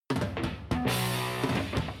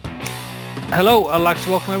Hello, I'd like to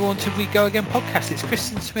welcome everyone to We Go Again podcast. It's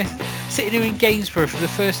Kristen Smith sitting here in Gainsborough for the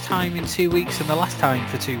first time in 2 weeks and the last time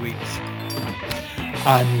for 2 weeks.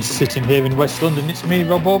 And sitting here in West London, it's me,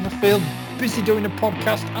 Rob Overfield, busy doing a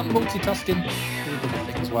podcast and multitasking, doing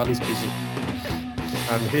other things while he's busy.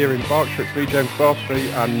 And here in Berkshire, it's me, James Barstry,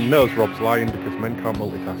 and knows Rob's lying because men can't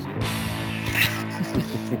multitask.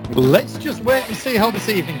 Let's just wait and see how this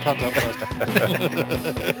evening comes out first.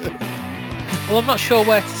 Well, I'm not sure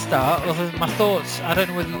where to start, other than my thoughts. I don't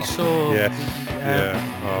know whether you saw Yes. the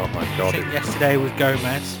Oh my God. thing yesterday with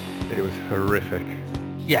Gomez. It was horrific.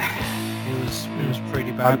 Yeah, it was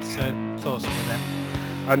pretty bad, so thoughts with them.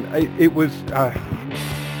 And it was, I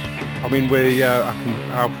mean,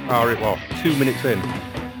 how it was, 2 minutes in,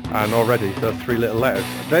 and already those three little letters.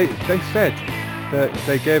 They said that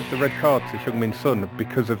they gave the red card to Heung-min Son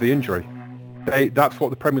because of the injury. That's what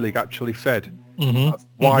the Premier League actually said. That's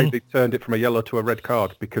why they turned it from a yellow to a red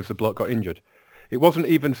card, because the bloke got injured. It wasn't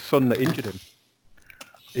even Son that injured him.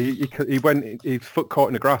 He went, his foot caught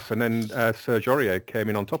in the grass, and then Serge Aurier came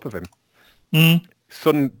in on top of him.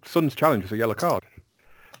 Son's challenge was a yellow card,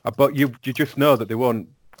 but you just know that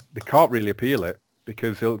they can't really appeal it,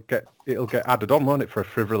 because it'll get added on, won't it, for a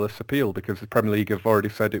frivolous appeal, because the Premier League have already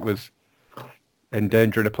said it was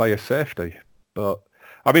endangering a player's safety. But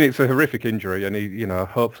I mean, it's a horrific injury, and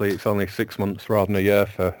hopefully it's only 6 months rather than a year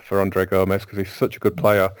for Andre Gomez, because he's such a good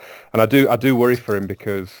player. And I do worry for him,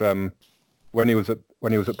 because when he was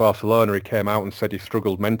at Barcelona, he came out and said he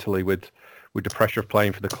struggled mentally with the pressure of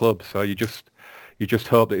playing for the club. So you just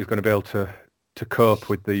hope that he's going to be able to cope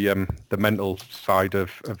with the mental side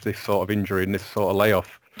of this sort of injury and this sort of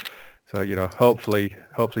layoff. So hopefully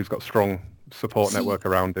he's got a strong support network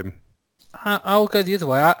around him. I'll go the other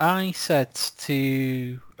way. I said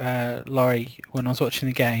to Laurie when I was watching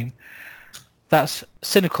the game, that's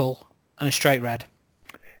cynical and a straight red.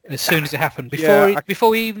 As soon as it happened,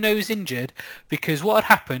 before he even knew he was injured, because what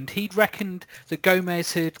had happened, he'd reckoned that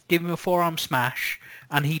Gomez had given him a forearm smash,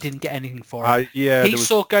 and he didn't get anything for it. He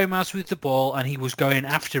saw Gomez with the ball, and he was going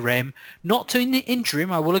after him, not to injure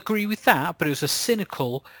him. I will agree with that, but it was a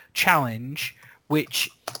cynical challenge which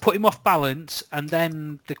put him off balance, and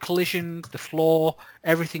then the collision, the floor,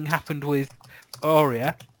 everything happened with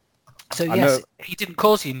Aurier. So yes, he didn't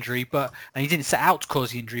cause the injury, and he didn't set out to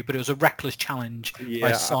cause the injury, but it was a reckless challenge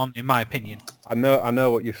by Son, in my opinion. I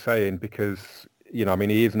know what you're saying, because he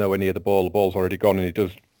is nowhere near the ball. The ball's already gone, and he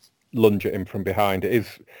does lunge at him from behind.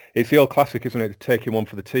 It's the old classic, isn't it, to take him on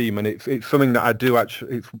for the team, and it's something that I do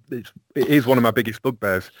actually. It is one of my biggest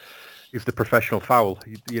bugbears. Is the professional foul.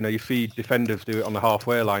 You see defenders do it on the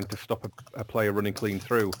halfway line to stop a player running clean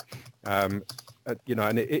through. And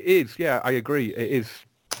it is, I agree. It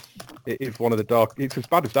is one of the dark. It's as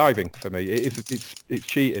bad as diving for me. It's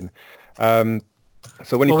cheating.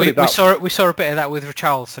 So when we saw a bit of that with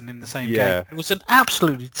Richarlison in the same game. It was an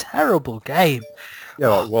absolutely terrible game.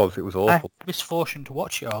 Yeah, it was awful. I had misfortune to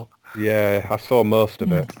watch it all. Yeah, I saw most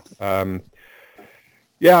of it.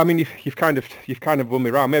 Yeah, I mean, you've kind of won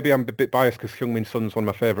me around. Maybe I'm a bit biased because Heung-min Son's one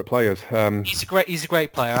of my favourite players. He's a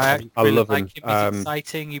great player. I really love him. He's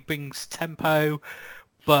exciting. He brings tempo,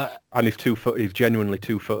 and he's genuinely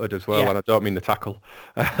two-footed as well. Yeah. And I don't mean the tackle.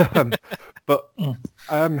 But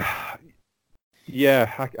I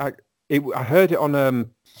heard it on a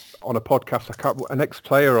podcast. An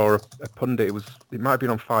ex-player or a pundit. It might have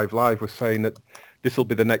been on 5 Live, was saying that this will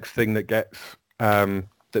be the next thing that gets that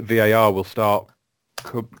VAR will start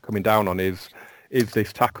coming down on is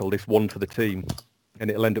this tackle, this one for the team, and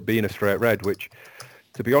it'll end up being a straight red, which,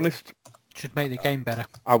 to be honest, should make the game better.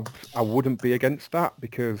 I wouldn't be against that,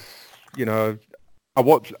 because I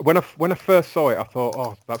watched when I first saw it, I thought,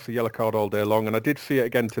 oh, that's a yellow card all day long, and I did see it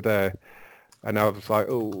again today, and I was like,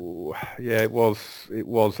 oh yeah, it was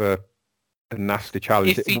a nasty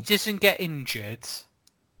challenge. If he doesn't get injured,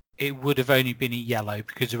 it would have only been a yellow,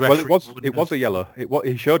 because the referee was a yellow.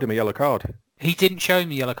 He showed him a yellow card. He didn't show him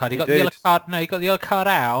the yellow card. He got the yellow card. No, he got the yellow card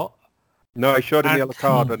out. No, he showed him the yellow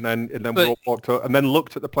card, and then walked over, and then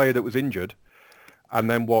looked at the player that was injured, and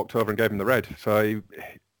then walked over and gave him the red. So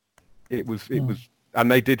it was,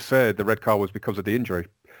 and they did say the red card was because of the injury.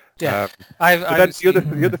 Yeah.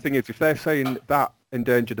 The other thing is, if they're saying that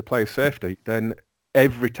endangered the player's safety, then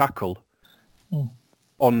every tackle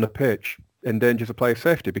on the pitch endangers a player's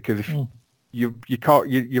safety, because if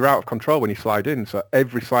you're out of control when you slide in. So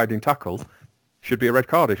every sliding tackle should be a red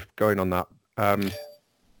card if going on that.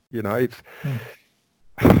 It's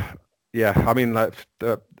I mean, like,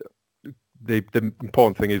 the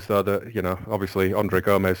important thing is, though, that obviously Andre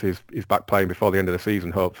Gomez is back playing before the end of the season,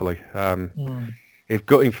 hopefully. It's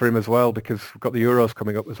gutting for him as well, because we've got the Euros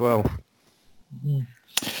coming up as well.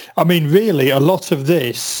 I mean, really, a lot of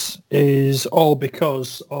this is all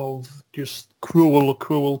because of just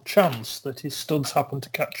cruel chance that his studs happen to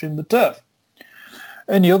catch in the turf.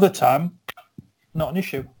 Any other time, not an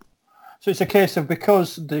issue. So it's a case of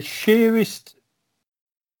because the sheerest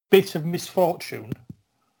bit of misfortune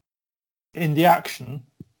in the action,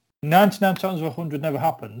 99 times out of 100 never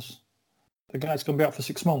happens, the guy's going to be out for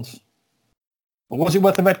 6 months. But was it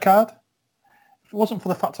worth a red card? If it wasn't for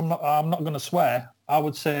the fact I'm not going to swear, I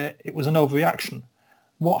would say it was an overreaction.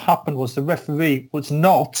 What happened was the referee was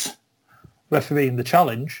not refereeing the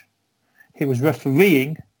challenge. He was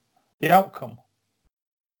refereeing the outcome.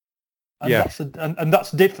 And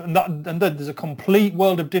that's different. And there's a complete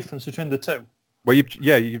world of difference between the two. Well, you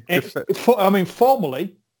just said...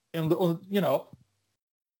 formally, 3 or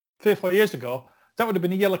 4 years ago, that would have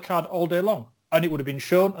been a yellow card all day long, and it would have been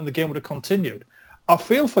shown, and the game would have continued. I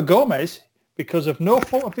feel for Gomez, because of no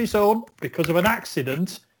fault of his own, because of an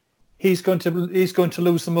accident, he's going to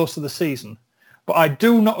lose the most of the season. But I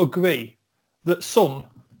do not agree that Son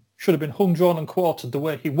should have been hung, drawn, and quartered the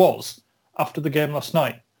way he was after the game last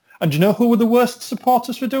night. And do you know who were the worst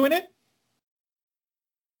supporters for doing it?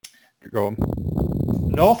 Go on.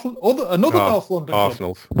 North London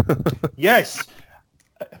Arsenal's. Yes.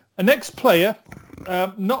 An ex-player,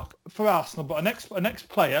 not for Arsenal, but an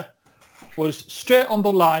ex-player was straight on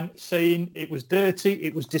the line saying it was dirty,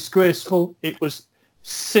 it was disgraceful, it was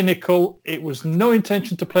cynical, it was no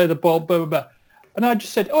intention to play the ball, blah, blah, blah. And I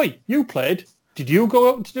just said, oi, you played. Did you go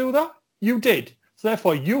out to do that? You did. So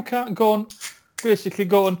therefore, you can't go and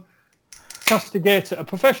castigate a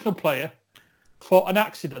professional player for an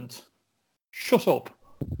accident. Shut up.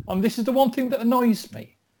 And this is the one thing that annoys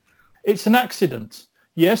me. It's an accident.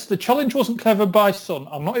 Yes, the challenge wasn't clever by Son.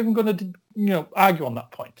 I'm not even going to, argue on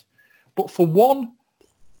that point. But for one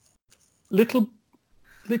little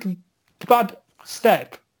bad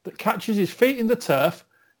step that catches his feet in the turf,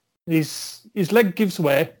 his leg gives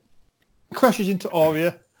way, crashes into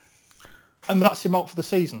Aurier, and that's him out for the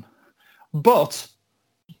season. But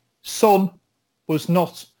Son was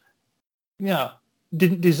not,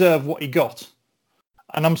 didn't deserve what he got.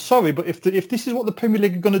 And I'm sorry, but if this is what the Premier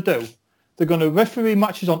League are going to do, they're going to referee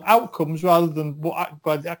matches on outcomes rather than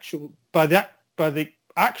by the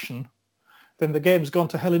action, then the game's gone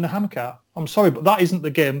to hell in a handcart. I'm sorry, but that isn't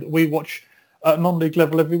the game that we watch at non-league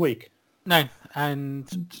level every week. No, and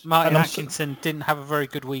Martin Atkinson didn't have a very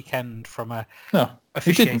good weekend from a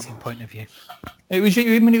officiating point of view. It was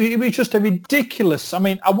just a ridiculous. I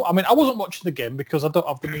wasn't watching the game because I don't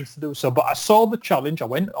have the means to do so, but I saw the challenge. I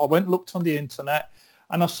went, looked on the internet,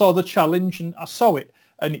 and I saw the challenge, and I saw it,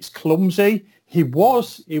 and it's clumsy. He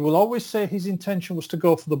will always say his intention was to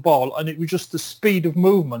go for the ball, and it was just the speed of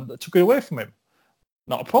movement that took it away from him.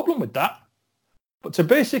 Not a problem with that. But to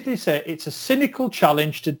basically say it's a cynical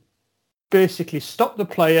challenge to basically stop the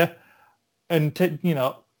player and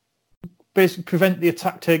basically prevent the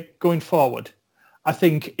attack going forward, I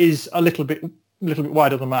think is a little bit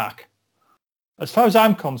wide of the mark. As far as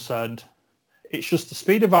I'm concerned, it's just the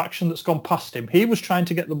speed of action that's gone past him. He was trying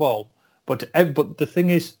to get the ball, but the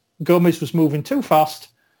thing is, Gomez was moving too fast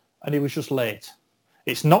and he was just late.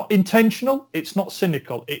 It's not intentional. It's not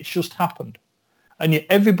cynical. It's just happened. And yet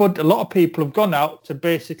a lot of people have gone out to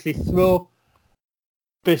basically throw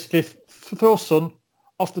Son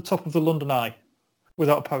off the top of the London Eye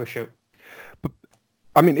without a parachute. But,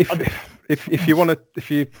 I mean, if you want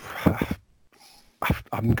to,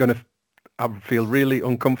 I feel really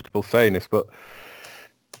uncomfortable saying this, but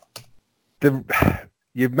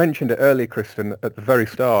you've mentioned it earlier, Kristen, at the very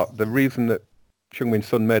start. The reason that Heung-min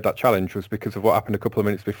Son made that challenge was because of what happened a couple of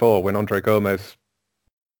minutes before when Andre Gomez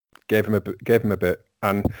gave him a bit.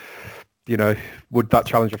 And would that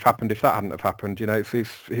challenge have happened if that hadn't have happened? They're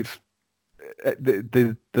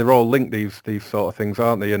all linked, these sort of things,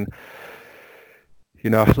 aren't they? And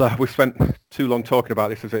we spent too long talking about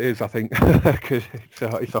this as it is, I think, because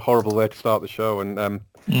it's a horrible way to start the show. And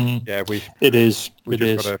it is.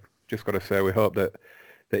 Just got to say, we hope that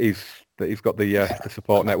he's got the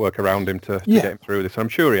support network around him to get him through this. I'm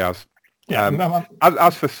sure he has. Yeah.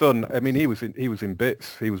 As for Son, I mean, he was in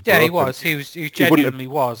bits. He was broken. He was. He genuinely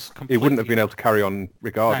was. He wouldn't have been able to carry on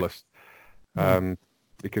regardless. No.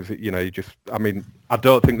 Because I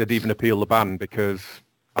don't think they'd even appeal the ban because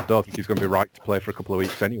I don't think he's going to be right to play for a couple of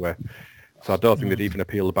weeks anyway. So I don't think they'd even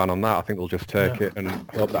appeal the ban on that. I think they'll just take it and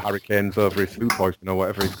hope that Harry Kane's over his food poisoning or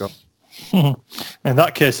whatever he's got. In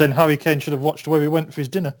that case, then Harry Kane should have watched where he went for his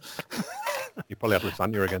dinner. You probably had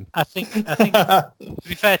lasagna again. I think. To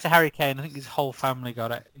be fair to Harry Kane, I think his whole family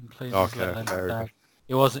got it, including his little.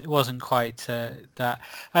 It wasn't quite that.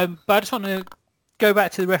 But I just want to go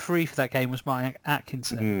back to the referee for that game was Martin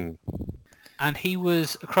Atkinson. And he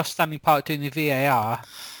was across Stanley Park doing the VAR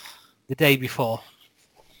the day before.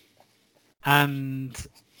 And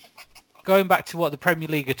going back to what the Premier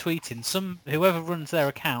League are tweeting, whoever runs their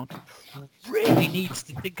account really needs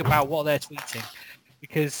to think about what they're tweeting,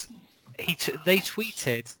 because they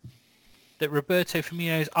tweeted that Roberto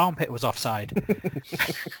Firmino's armpit was offside.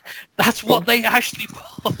 That's what they actually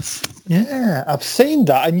put. Yeah, I've seen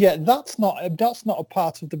that, and yet that's not a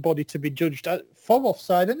part of the body to be judged for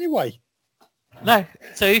offside anyway. No.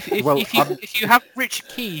 So if you have Richard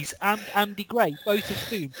Keys and Andy Gray, both of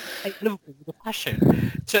whom hate Liverpool with a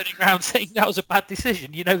passion, turning around saying that was a bad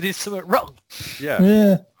decision, there's something wrong.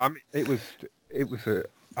 Yeah. I mean, it's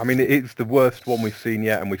the worst one we've seen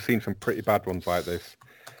yet, and we've seen some pretty bad ones like this.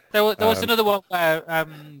 There was another one where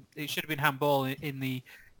it should have been handball in the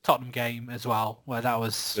Tottenham game as well, where that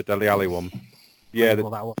was the Dele Alli one. Yeah,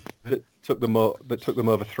 that took them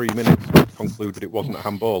over 3 minutes to conclude that it wasn't a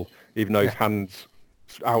handball, even though his hands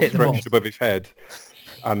outstretched above his head.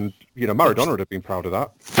 And Maradona would have been proud of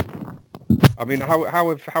that. I mean, how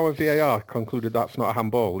have VAR concluded that's not a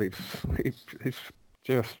handball? It's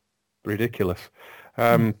just ridiculous.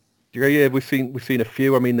 Yeah, we've seen a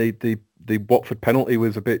few. I mean, the Watford penalty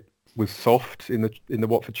was soft in the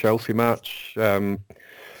Watford Chelsea match.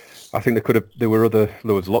 I think there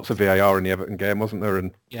was lots of VAR in the Everton game, wasn't there?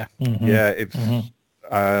 And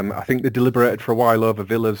I think they deliberated for a while over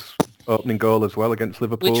Villa's opening goal as well against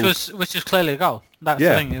Liverpool, which was clearly a goal. That's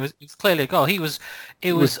the thing. It was clearly a goal. He was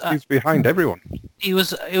behind everyone.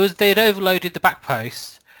 They'd overloaded the back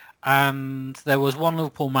post, and there was one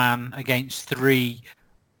Liverpool man against 3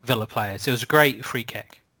 Villa players. It was a great free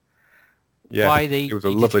kick. Yeah, it was a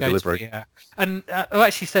lovely delivery. And I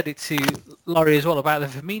actually said it to Laurie as well about the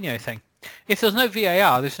Firmino thing. If there's no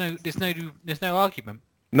VAR, there's no argument.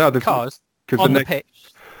 No, because on the pitch,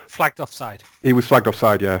 flagged offside. He was flagged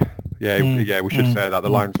offside. Yeah. We should say that the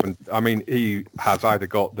linesman. I mean, he has either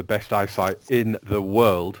got the best eyesight in the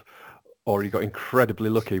world, or he got incredibly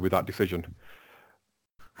lucky with that decision.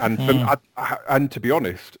 And and to be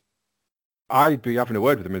honest, I'd be having a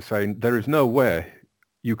word with him and saying there is no way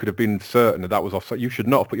you could have been certain that was offside. You should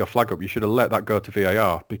not have put your flag up. You should have let that go to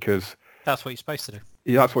VAR, because that's what you're supposed to do.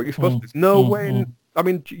 Yeah, that's what you're supposed to do. There's no way. I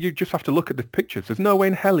mean, you just have to look at the pictures. There's no way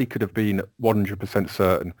in hell he could have been 100%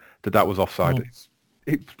 certain that was offside.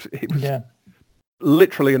 It was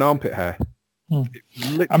literally an armpit hair. It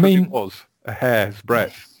literally was a hair's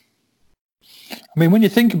breadth. I mean, when you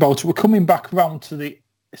think about it, we're coming back around to the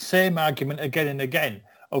same argument again and again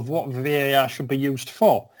of what VAR should be used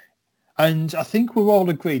for. And I think we're all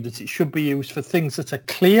agreed that it should be used for things that are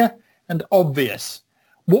clear and obvious.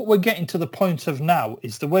 What we're getting to the point of now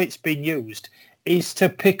is the way it's being used is to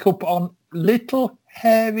pick up on little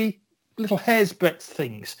hair's breadth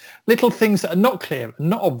things, little things that are not clear and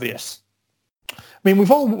not obvious. I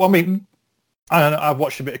mean, I've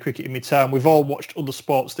watched a bit of cricket in my time. We've all watched other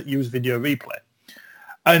sports that use video replay.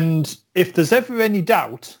 And if there's ever any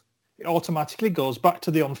doubt, it automatically goes back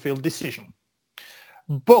to the on-field decision.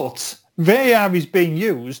 But VAR is being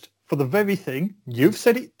used for the very thing, you've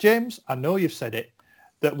said it, James, I know you've said it,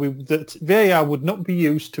 that VAR would not be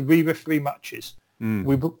used to re-referee matches.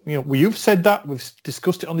 You've said that, we've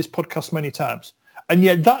discussed it on this podcast many times. And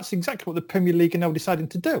yet that's exactly what the Premier League are now deciding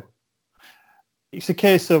to do. It's a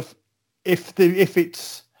case of, if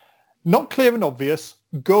it's not clear and obvious,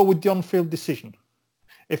 go with the on-field decision.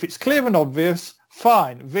 If it's clear and obvious,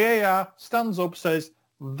 fine. VAR stands up, says,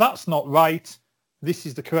 that's not right. This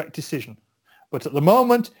is the correct decision. But at the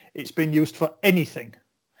moment, it's been used for anything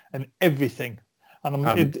and everything.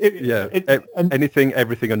 Anything,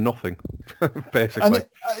 everything, and nothing, basically.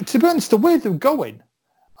 And to be honest, the way they're going,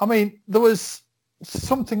 I mean, there was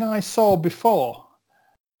something I saw before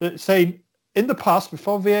that saying, in the past,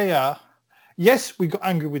 before VAR, yes, we got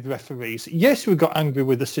angry with referees. Yes, we got angry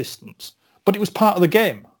with assistants. But it was part of the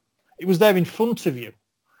game. It was there in front of you.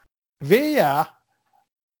 VAR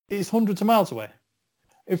is hundreds of miles away.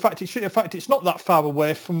 In fact, it's not that far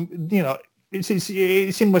away from,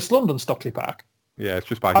 it's in West London, Stockley Park. Yeah, it's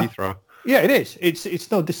just by Heathrow. Yeah, it is.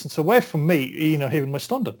 It's no distance away from me, here in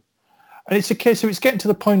West London. And it's a case of it's getting to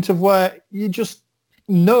the point of where you just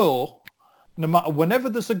know, no matter whenever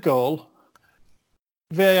there's a goal,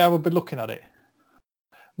 VAR will be looking at it.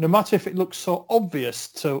 No matter if it looks so obvious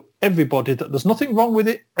to everybody that there's nothing wrong with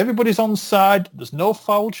it, everybody's on side, there's no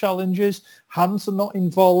foul challenges, hands are not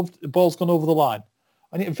involved, the ball's gone over the line.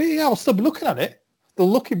 And yet VAR will still be looking at it.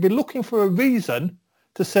 They'll be looking for a reason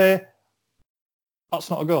to say, that's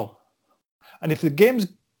not a goal. And if the game's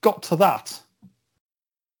got to that,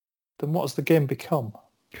 then what has the game become?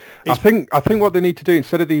 I think what they need to do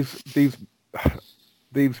instead of these.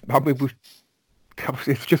 I mean,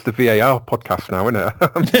 it's just a VAR podcast now, isn't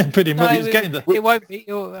it? Pretty much. It won't be.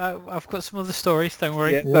 I've got some other stories. Don't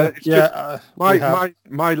worry.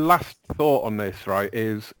 My last thought on this, right,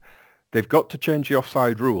 is they've got to change the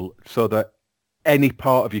offside rule so that any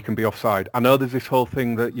part of you can be offside. I know there's this whole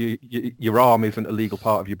thing that your arm isn't a legal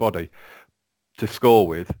part of your body to score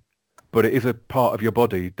with, but it is a part of your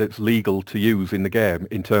body that's legal to use in the game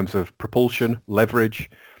in terms of propulsion, leverage,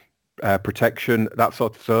 protection, that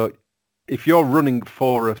sort of. So if you're running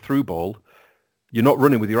for a through ball, you're not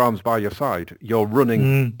running with your arms by your side. You're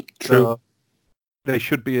running. True. So they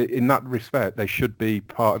should be, in that respect, they should be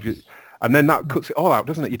part of you. And then that cuts it all out,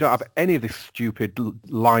 doesn't it? You don't have any of this stupid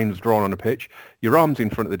lines drawn on a pitch. Your arm's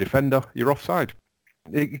in front of the defender. You're offside.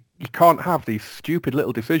 You can't have these stupid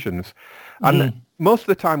little decisions. And most of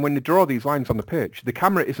the time when they draw these lines on the pitch, the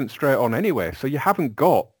camera isn't straight on anyway. So you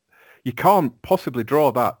can't possibly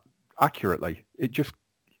draw that accurately. It just,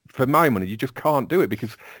 for my money, you just can't do it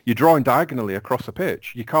because you're drawing diagonally across the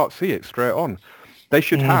pitch. You can't see it straight on. They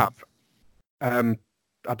should have, I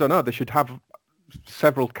don't know, they should have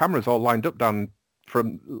several cameras all lined up down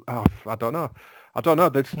from, I don't know.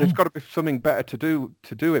 There's got to be something better to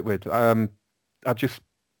do it with. I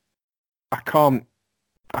can't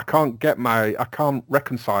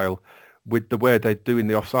reconcile with the way they're doing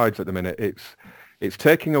the offsides at the minute. It's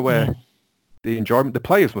taking away the enjoyment. The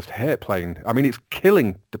players must hate playing. I mean, it's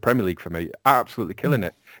killing the Premier League for me. Absolutely killing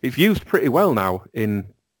it. It's used pretty well now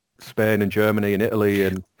in Spain and Germany and Italy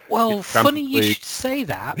and. Well, funny you should say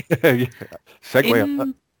that.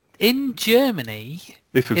 Segue. In Germany,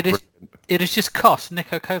 it has just cost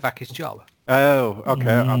Niko Kovac his job. Oh,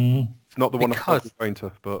 okay. It's not the one I was going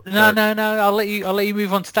to, but no. I'll let you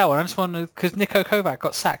move on to that one. I just want to, because Niko Kovac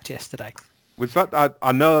got sacked yesterday. Was that?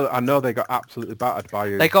 I know they got absolutely battered by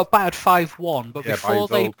you. They got battered 5-1, but before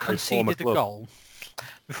they conceded a goal,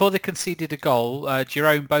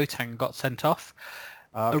 Jerome Boateng got sent off.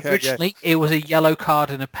 Originally, it was a yellow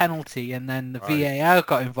card and a penalty, and then the VAR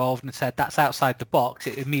got involved and said that's outside the box.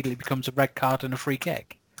 It immediately becomes a red card and a free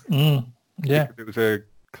kick. Yeah, it was a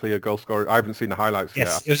clear goal scorer. I haven't seen the highlights yet.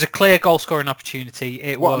 Yes, it was a clear goal scoring opportunity.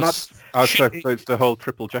 So it's the whole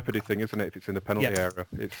triple jeopardy thing, isn't it? If it's in the penalty area,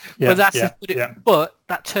 but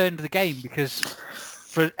that turned the game because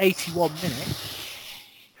for 81 minutes,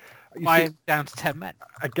 I'm down to 10 men.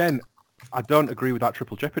 Again, I don't agree with that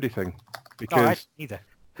triple jeopardy thing because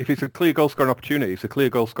if it's a clear goal scoring opportunity, it's a clear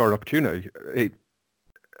goal scoring opportunity.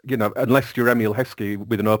 Unless you're Emil Heskey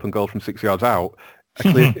with an open goal from 6 yards out.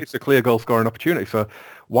 It's a clear goal scoring opportunity. So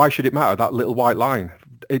why should it matter, that little white line?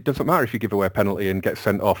 It doesn't matter if you give away a penalty and get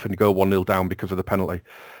sent off and you go 1-0 down because of the penalty.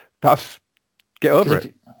 Get over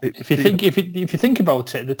it. If you think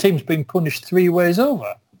about it, the team's been punished 3 ways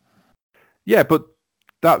over. Yeah, but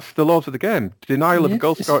that's the laws of the game. Denial of a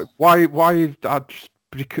goal scorer. Why?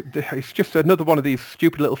 It's just another one of these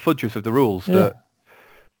stupid little fudges of the rules. That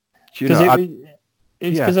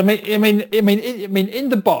because I mean, in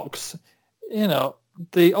the box,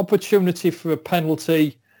 the opportunity for a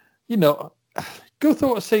penalty, go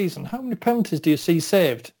through a season. How many penalties do you see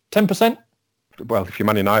saved? 10%? Well, if you're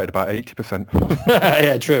Man United, about 80%.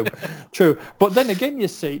 Yeah, true. But then again, you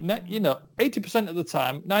see, 80% of the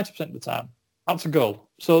time, 90% of the time, that's a goal.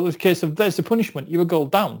 So in the case of there's the punishment, you're a goal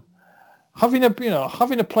down. Having a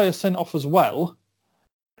player sent off as well.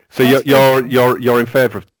 So you're in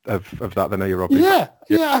favour of that, then, are you, Robbie? Yeah.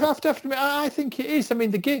 I have to admit, I think it is. I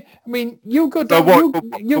mean, the game. I mean, you go down.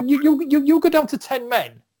 You go down to 10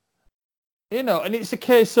 men. And it's a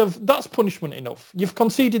case of that's punishment enough. You've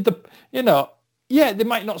conceded they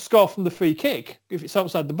might not score from the free kick if it's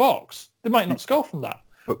outside the box. They might not score from that.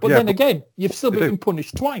 But then again, you've still been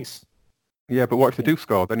punished twice. Yeah, but what if they do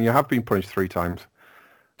score? Then you have been punished 3 times.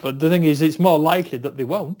 But the thing is, it's more likely that they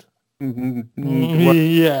won't.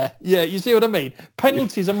 Yeah. You see what I mean?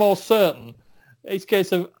 Penalties are more certain. It's a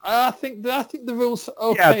case of I think the rules are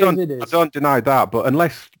okay as it is. I don't deny that, but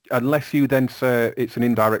unless you then say it's an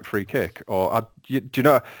indirect free kick, or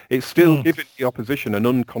it's still giving the opposition an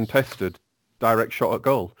uncontested direct shot at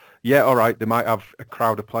goal. Yeah, all right, they might have a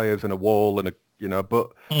crowd of players and a wall and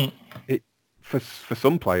but for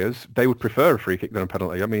some players they would prefer a free kick than a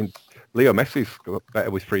penalty. I mean, Leo Messi's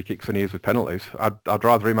better with free kicks than he is with penalties. I'd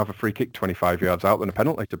rather him have a free kick 25 yards out than a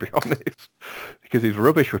penalty, to be honest, because he's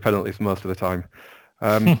rubbish with penalties most of the time.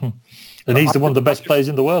 And he's one of the best players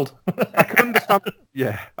in the world. I can understand.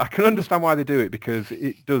 Yeah, I can understand why they do it, because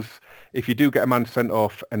it does. If you do get a man sent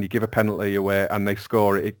off and you give a penalty away and they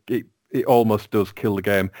score, it almost does kill the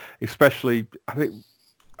game. Especially, I think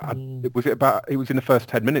it was in the first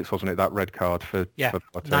 10 minutes, wasn't it, that red card for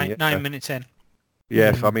Boateng? 9 minutes in.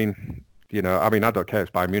 Yes, I mean, I don't care.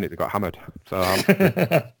 It's Bayern Munich. They got hammered. So,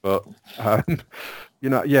 but I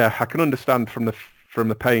can understand from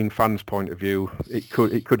the paying fans' point of view, it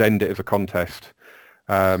could end it as a contest,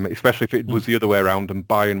 especially if it was the other way around and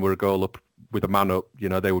Bayern were a goal up with a man up.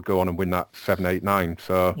 They would go on and win that 7-8-9.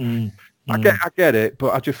 So I get it,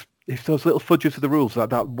 but if those little fudges of the rules,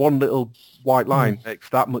 that one little white line makes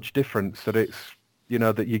that much difference, that it's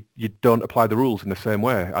that you don't apply the rules in the same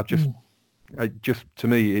way. To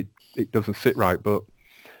me, it doesn't sit right, but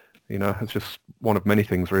it's just one of many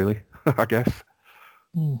things, really. I guess.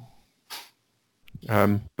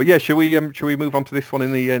 But yeah, shall we move on to this one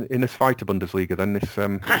in the Zweite Bundesliga then? This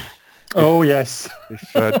oh yes.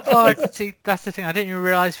 That's the thing. I didn't even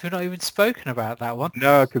realise we've not even spoken about that one.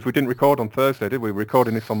 No, because we didn't record on Thursday, did we? We're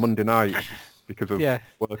recording this on Monday night because of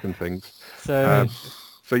work and things.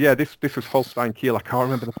 So yeah, this was Holstein Kiel. I can't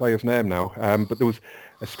remember the player's name now, but there was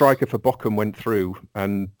a striker for Bochum went through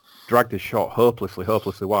and dragged his shot hopelessly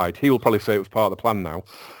wide. He will probably say it was part of the plan now.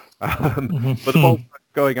 But the ball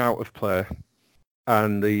going out of play,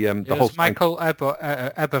 and the Holstein... Michael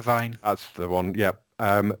Eberwein. That's the one. Yeah.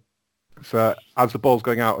 So as the ball's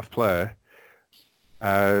going out of play,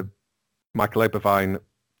 Michael Eberwein,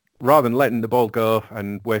 rather than letting the ball go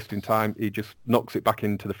and wasting time, he just knocks it back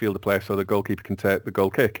into the field of play so the goalkeeper can take the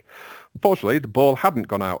goal kick. Unfortunately, the ball hadn't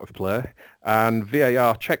gone out of play, and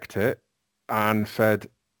VAR checked it and said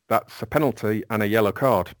that's a penalty and a yellow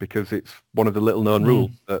card, because it's one of the little-known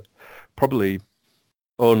rules that probably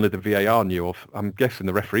only the VAR knew of. I'm guessing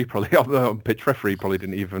the referee probably, the pitch referee probably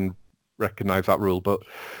didn't even recognise that rule. But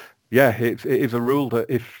yeah, it is a rule that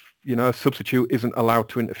if a substitute isn't allowed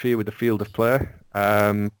to interfere with the field of play.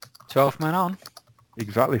 12 men on.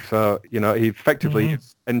 Exactly. So, he effectively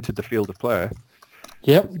entered the field of play.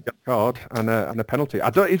 Yep. A card and a penalty.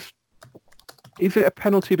 Is it a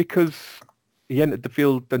penalty because he entered the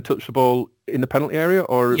field and touched the ball in the penalty area,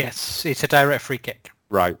 or? Yes, it's a direct free kick.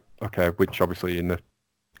 Right. Okay. Which obviously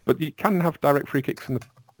but you can have direct free kicks in the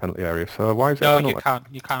penalty area. So why is it? No, you can't.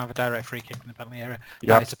 You can't have a direct free kick in the penalty area.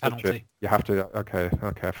 It's a penalty. You have to. Okay.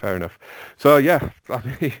 Fair enough. So yeah, I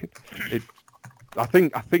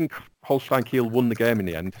think Holstein Kiel won the game in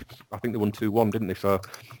the end. I think they won 2-1, didn't they? So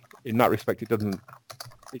in that respect, it doesn't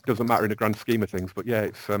matter in the grand scheme of things. But yeah,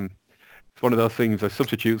 it's one of those things. The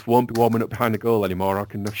substitutes won't be warming up behind the goal anymore. I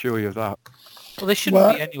can assure you of that. Well, they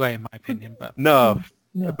shouldn't be anyway, in my opinion. But no.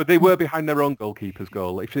 But they were behind their own goalkeeper's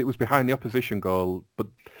goal. If it was behind the opposition goal, but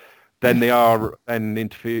then they are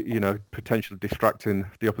potentially distracting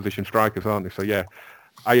the opposition strikers, aren't they? So yeah,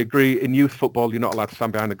 I agree. In youth football, you're not allowed to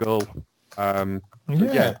stand behind the goal.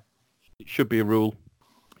 It should be a rule.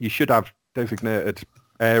 You should have designated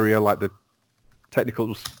area like the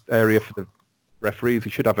technical area for the referees.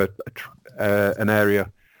 You should have an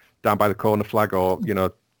area down by the corner flag, or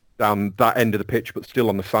down that end of the pitch, but still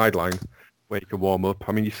on the sideline where you can warm up.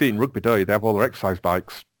 I mean, you see in rugby, don't you? They have all their exercise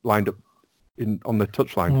bikes lined up on the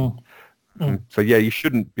touchline. So yeah, you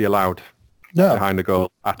shouldn't be allowed behind the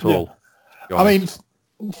goal at all. I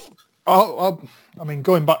mean,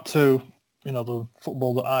 going back to the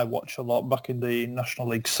football that I watch a lot back in the National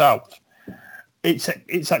League South, it's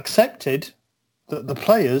accepted that the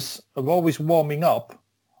players are always warming up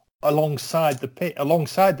alongside the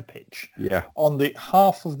pitch. Yeah. On the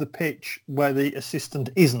half of the pitch where the assistant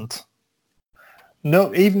isn't.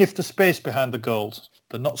 No, even if the space behind the goals,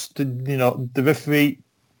 they're not. The referee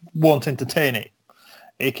won't entertain it.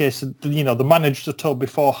 In case the managers are told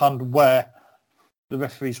beforehand where the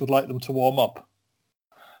referees would like them to warm up.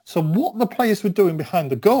 So what the players were doing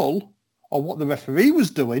behind the goal, or what the referee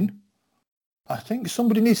was doing, I think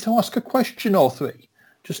somebody needs to ask a question or three,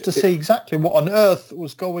 just to see exactly what on earth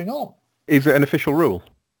was going on. Is it an official rule?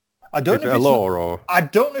 I don't know if it's a law or... I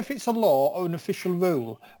don't know if it's a law or an official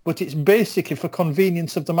rule, but it's basically for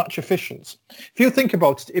convenience of the match officials. If you think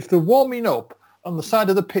about it, if they're warming up on the side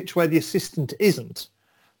of the pitch where the assistant isn't,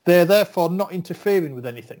 they're therefore not interfering with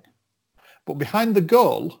anything. But behind the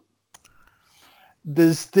goal,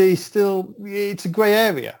 it's a grey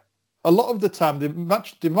area. A lot of the time, the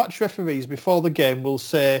match referees before the game will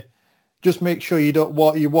say, just make sure you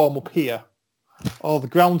warm up here. Or the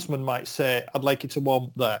groundsman might say, I'd like you to warm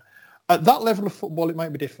up there. At that level of football, it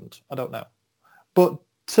might be different. I don't know. But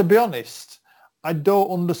to be honest, I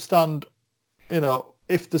don't understand,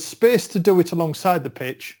 if there's space to do it alongside the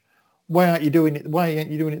pitch, why aren't you doing it? Why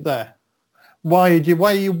aren't you doing it there? Why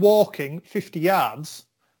are you walking 50 yards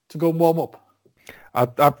to go and warm up?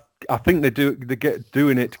 I think they get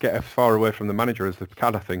doing it to get as far away from the manager as they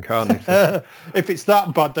can, I think, aren't they? So, if it's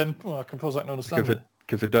that bad, then I suppose I can understand it.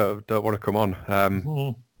 because they don't want to come on.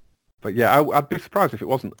 But yeah, I'd be surprised if it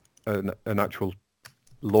wasn't an actual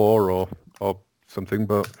law or something.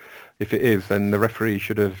 But if it is, then the referee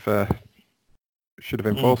should have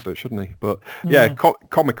enforced it, shouldn't he? But yeah,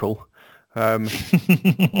 comical.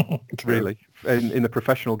 Really, in the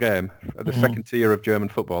professional game, at the second tier of German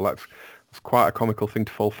football, that's quite a comical thing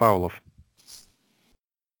to fall foul of.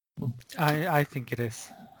 I think it is.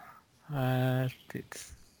 It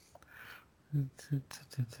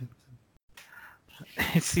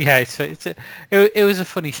was a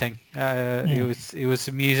funny thing. It was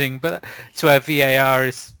amusing, but it's where VAR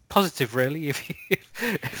is positive, really. If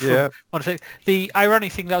the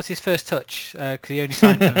ironic thing, that was his first touch because he only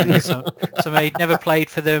signed them, so he'd never played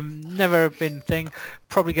for them, never been thing.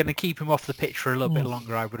 Probably going to keep him off the pitch for a little bit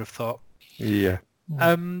longer, I would have thought. Yeah.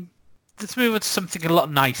 Let's move on to something a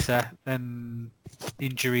lot nicer than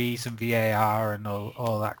injuries and VAR and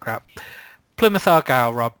all that crap. Plymouth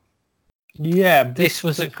Argyle, Rob. Yeah, this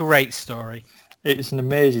was a great story. It's an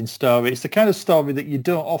amazing story. It's the kind of story that you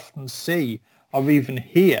don't often see or even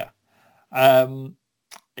hear.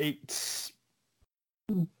 It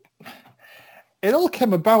all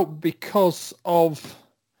came about because of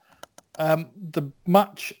the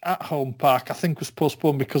match at Home Park. I think was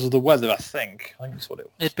postponed because of the weather. I think that's what it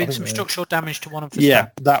was. There'd been some structural damage to one of the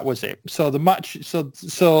stands. That was it. So the match, so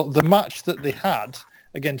the match that they had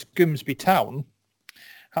against Grimsby Town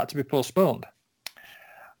had to be postponed.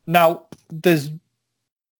 Now, as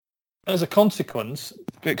a consequence,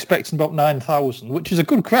 we're expecting about 9,000, which is a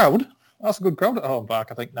good crowd. That's a good crowd at Home Park,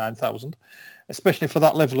 I think, 9,000, especially for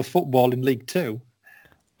that level of football in League Two.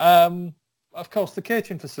 Of course, the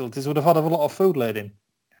catering facilities would have had a lot of food laid in.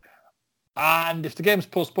 And if the game's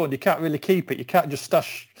postponed, you can't really keep it. You can't just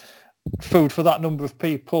stash food for that number of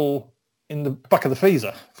people in the back of the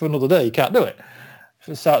freezer for another day. You can't do it.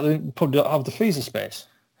 They probably don't have the freezer space.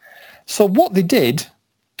 So what they did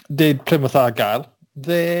Plymouth Argyle,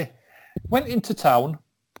 they went into town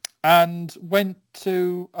and went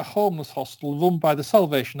to a homeless hostel run by the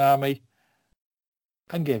Salvation Army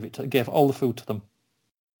and gave all the food to them.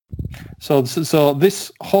 So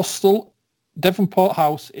this hostel, Devonport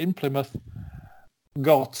House in Plymouth,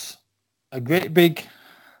 got a great big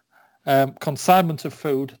consignment of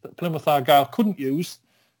food that Plymouth Argyle couldn't use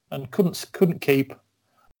and couldn't keep,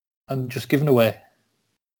 and just given away.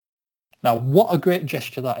 Now, what a great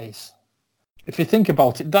gesture that is. If you think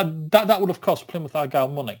about it, that would have cost Plymouth Argyle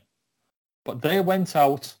money. But they went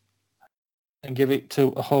out and gave it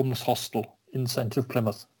to a homeless hostel in the centre of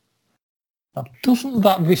Plymouth. Now, doesn't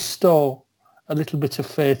that restore a little bit of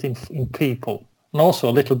faith in people, and also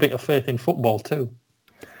a little bit of faith in football too?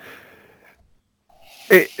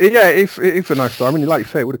 It's a nice story. I mean, like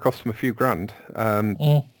you say, it would have cost them a few grand.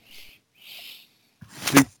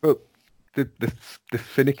 The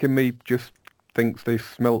cynic in me just thinks they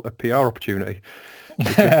smelt a PR opportunity.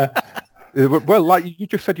 Well, like you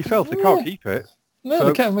just said yourself, they can't keep it. No, so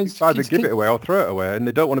they can't. It's either give it away or throw it away, and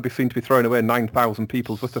they don't want to be seen to be throwing away 9,000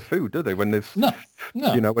 people's worth of food, do they? When there's,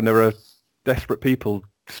 when there are desperate people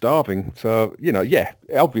starving. So,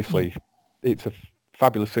 obviously, it's a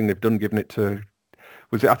fabulous thing they've done, giving it to.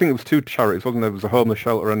 I think it was two charities, wasn't there? There was a homeless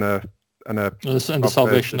shelter and the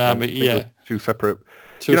Salvation Army. Yeah, two separate.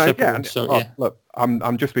 Look,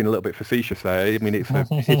 I'm just being a little bit facetious there. I mean, it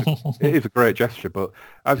is a great gesture, but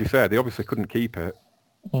as you said, they obviously couldn't keep it.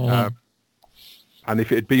 And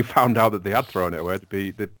if it had been found out that they had thrown it away,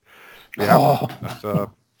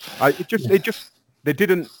 So they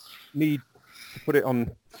didn't need to put it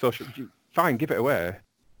on social. Fine, give it away.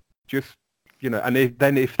 Just and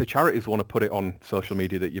if the charities want to put it on social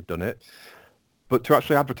media that you've done it. But to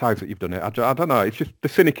actually advertise that you've done it, I don't know. It's just the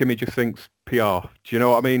cynic in me just thinks PR. Do you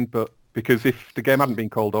know what I mean? But because if the game hadn't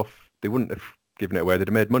been called off, they wouldn't have given it away. They'd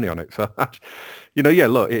have made money on it. So, look,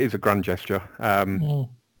 it is a grand gesture. Maybe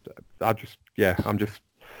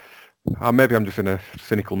I'm just in a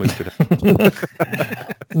cynical mood today.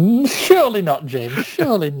 Surely not, James.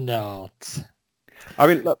 Surely not. I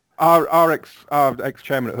mean, look, our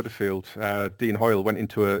ex-chairman at Huddersfield, Dean Hoyle, went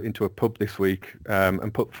into a pub this week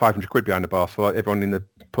and put 500 quid behind the bar so everyone in the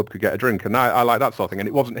pub could get a drink. And I like that sort of thing. And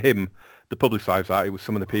it wasn't him that publicised that. It was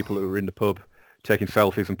some of the people who were in the pub taking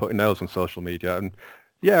selfies and putting theirs on social media. And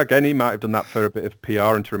yeah, again, he might have done that for a bit of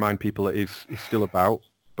PR and to remind people that he's still about.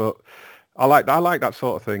 But I like that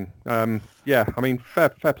sort of thing. I mean, fair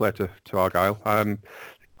play to Argyle.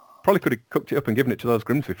 Probably could have cooked it up and given it to those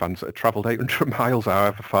Grimsby fans that had travelled 800 miles,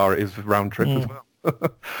 however far it is round trip as well. So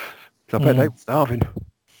I bet they were starving.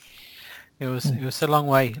 It was a long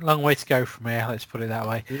way to go from here. Let's put it that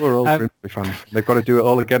way. We're all Grimsby fans. They've got to do it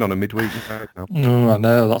all again on a midweek night now. I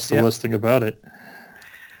know, that's the worst thing about it.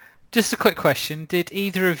 Just a quick question. Did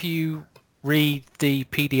either of you read the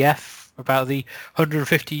PDF about the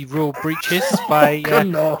 150 rule breaches by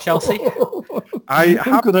Chelsea? I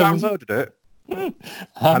have downloaded it.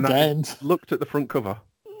 I looked at the front cover.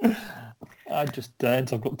 I just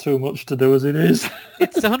don't. I've got too much to do as it is.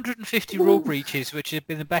 It's the 150 rule breaches, which have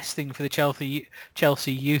been the best thing for the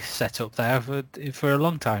Chelsea youth setup there for a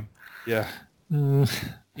long time. Yeah.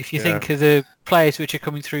 If you think of the players which are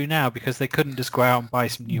coming through now, because they couldn't just go out and buy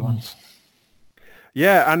some new ones.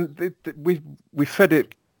 Yeah, and we said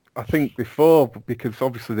it, I think, before, because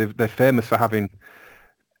obviously they're famous for having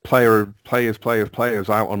players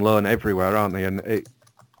out on loan everywhere, aren't they? And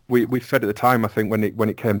we said at the time, I think, when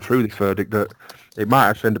it came through this verdict, that it might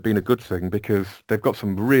actually end up being a good thing, because they've got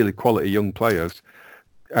some really quality young players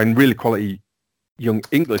and really quality young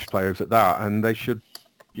English players at that, and they should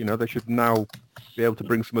now be able to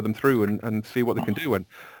bring some of them through and see what they can do. And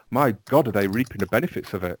my God, are they reaping the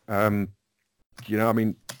benefits of it?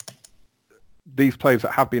 These players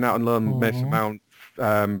that have been out on loan, Mason Mount,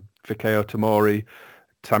 Fikayo Tomori,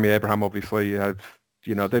 Tammy Abraham, obviously,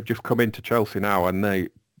 they've just come into Chelsea now, and they're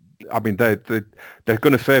going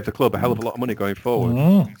to save the club a hell of a lot of money going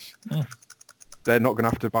forward. They're not going to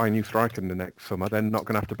have to buy a new striker in the next summer. They're not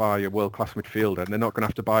going to have to buy a world-class midfielder, and they're not going to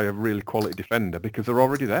have to buy a really quality defender, because they're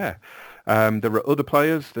already there. There are other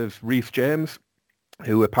players. There's Reece James,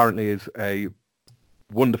 who apparently is a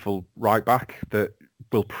wonderful right-back that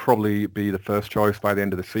will probably be the first choice by the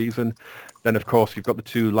end of the season. Then, of course, you've got the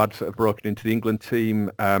two lads that have broken into the England team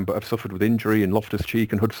but have suffered with injury, in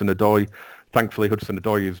Loftus-Cheek and Hudson-Odoi. Thankfully,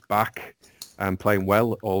 Hudson-Odoi is back and playing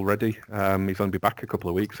well already. He's only been back a couple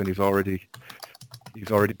of weeks, and he's already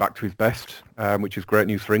back to his best, which is great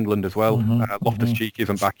news for England as well. Loftus-Cheek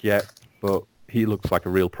isn't back yet, but he looks like a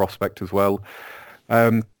real prospect as well.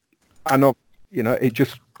 It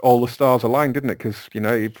just, all the stars aligned, didn't it? Because,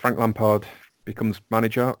 Frank Lampard becomes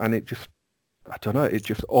manager, and it just, I don't know, it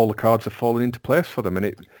just, all the cards are falling into place for them.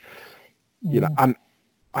 And and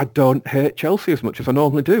I don't hate Chelsea as much as I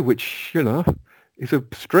normally do, which, is a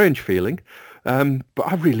strange feeling. But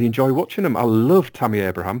I really enjoy watching him. I love Tammy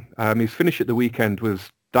Abraham. His finish at the weekend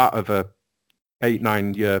was that of a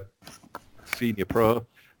 8-9 year senior pro,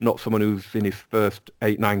 not someone who's in his first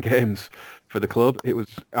 8-9 games for the club. It was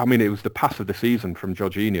the pass of the season from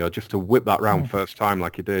Jorginho, just to whip that round first time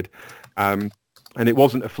like he did. And it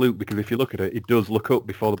wasn't a fluke, because if you look at it, he does look up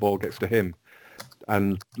before the ball gets to him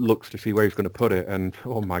and looks to see where he's going to put it. And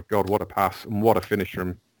oh my God, what a pass, and what a finish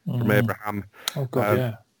from Abraham. Oh God,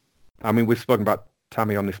 yeah. We've spoken about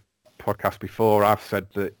Tammy on this podcast before. I've said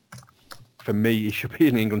that for me, he should be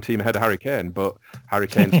in the England team ahead of Harry Kane, but Harry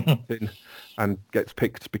Kane's captain and gets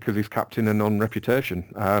picked because he's captain and on reputation.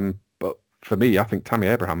 But for me, I think Tammy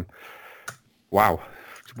Abraham, wow,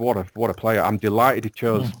 what a player. I'm delighted he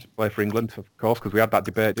chose to play for England, of course, because we had that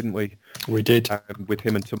debate, didn't we? We did. With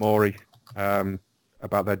him and Tomori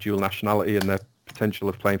about their dual nationality and their potential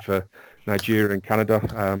of playing for Nigeria and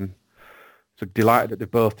Canada. So delighted that they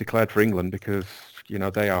both declared for England, because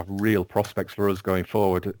they are real prospects for us going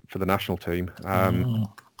forward for the national team. And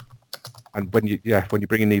when you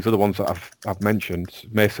bring in these other ones that I've mentioned,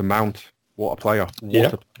 Mason Mount, what a player! A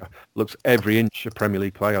player. Looks every inch a Premier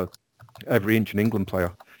League player, every inch an England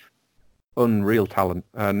player. Unreal talent,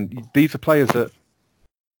 and these are players that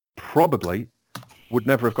probably would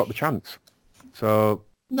never have got the chance. So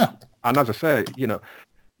no. And as I say,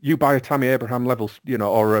 you buy a Tammy Abraham level,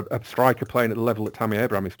 or a striker playing at the level that Tammy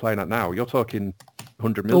Abraham is playing at now, you're talking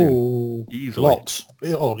 100 million easily. Lots.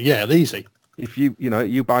 Oh yeah, easy. If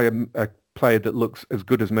you buy a player that looks as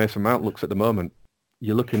good as Mason Mount looks at the moment,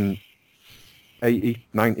 you're looking 80,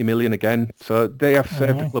 90 million again. So they have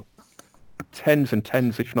saved the club tens and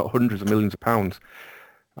tens, if not hundreds of millions of pounds.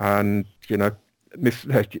 And,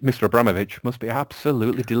 Mr. Abramovich must be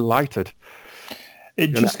absolutely delighted. It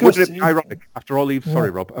just wouldn't it be ironic, after all these,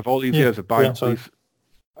 Rob, of all these years of buying these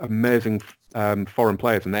amazing foreign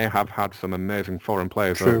players, and they have had some amazing foreign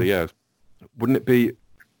players over the years, wouldn't it be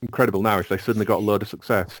incredible now if they suddenly got a load of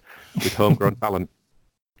success with homegrown talent?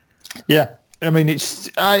 Yeah,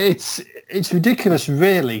 it's ridiculous,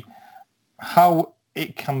 really, how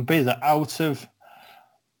it can be that out of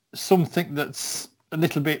something that's a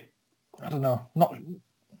little bit, I don't know, not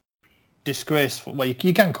disgraceful. Well,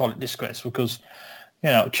 you can call it disgraceful, because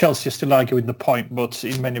Chelsea are still arguing the point, but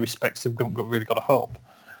in many respects they've really got a hope.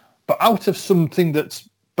 But out of something that's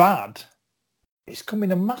bad, it's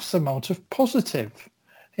coming a mass amount of positive.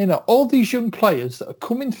 All these young players that are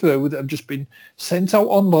coming through that have just been sent out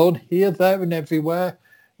on loan here, there and everywhere,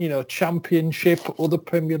 Championship, other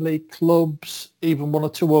Premier League clubs, even one or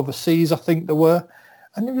two overseas, I think there were.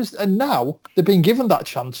 And now they're being given that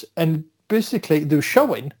chance, and basically they're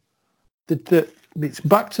showing that it's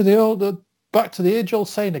back to the age-old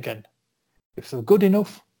saying again. If they're good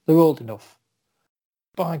enough, they're old enough.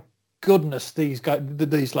 By goodness, these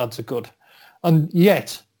lads are good, and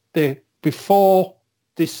yet before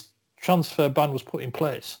this transfer ban was put in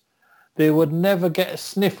place, they would never get a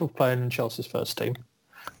sniff of playing in Chelsea's first team.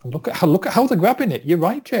 And look at how they're grabbing it. You're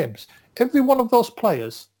right, James. Every one of those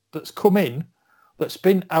players that's come in, that's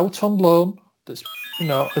been out on loan, that's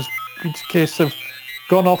as it's a case of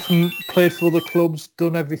gone off and played for other clubs,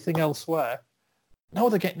 done everything elsewhere. Now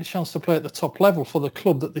they're getting a chance to play at the top level for the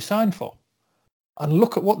club that they signed for. And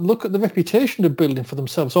look at the reputation they're building for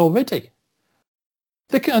themselves already.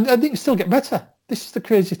 They can, and they can still get better. This is the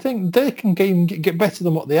crazy thing. They can get better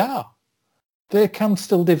than what they are. They can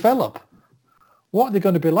still develop. What are they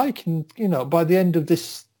going to be like? By the end of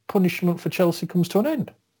this punishment for Chelsea comes to an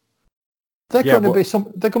end, they're going to be some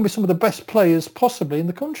of the best players possibly in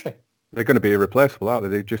the country. They're going to be irreplaceable, aren't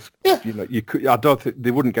they? They just, I don't think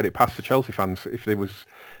they wouldn't get it past the Chelsea fans if they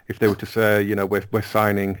were to say, we're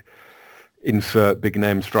signing insert big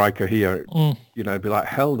name striker here. It'd be like,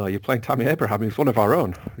 hell no, you're playing Tammy Abraham. He's one of our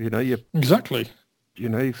own. Exactly.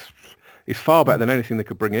 He's far better than anything they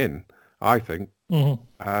could bring in, I think.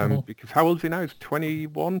 Because how old is he now? He's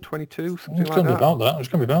 21, 22, something like that. It's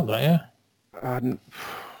going to be about that, yeah. And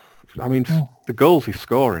I mean, the goals he's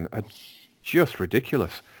scoring are just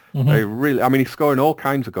ridiculous. They really, he's scoring all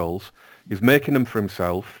kinds of goals. He's making them for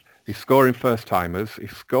himself. He's scoring first timers.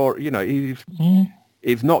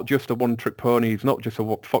 He's not just a one trick pony. He's not just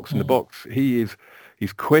a fox in the box. He's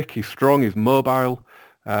quick. He's strong. He's mobile.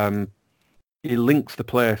 He links the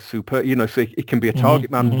play super. So he can be a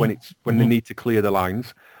target man when they need to clear the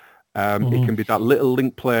lines. It can be that little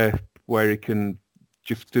link play where he can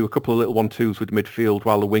just do a couple of little 1-2s with midfield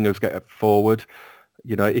while the wingers get it forward.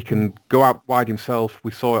 He can go out wide himself. We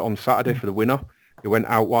saw it on Saturday for the winner. He went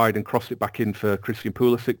out wide and crossed it back in for Christian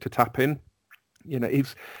Pulisic to tap in.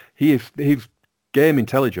 His game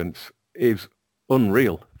intelligence is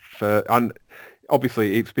unreal. And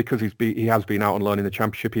obviously it's because he has been out on loan in the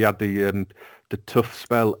Championship. He had the tough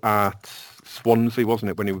spell at Swansea, wasn't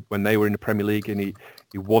it, when they were in the Premier League, and he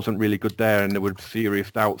wasn't really good there, and there were serious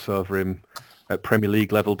doubts over him at Premier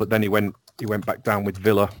League level. But then he went back down with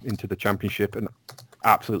Villa into the Championship and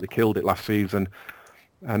absolutely killed it last season.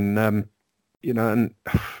 And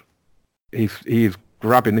he's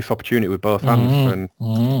grabbing this opportunity with both hands,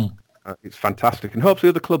 and it's fantastic. And hopefully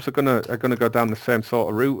other clubs are gonna go down the same sort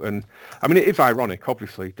of route. And it is ironic,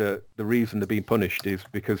 obviously, the reason they're being punished is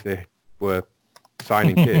because they were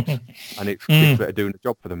signing kids, and it's kids that are doing the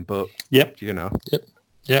job for them. But it's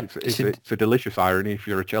a delicious irony if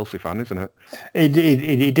you're a Chelsea fan, isn't it?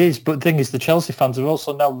 It is. But the thing is, the Chelsea fans are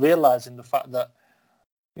also now realising the fact that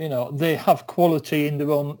they have quality in their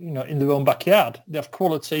own backyard. They have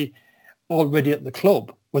quality already at the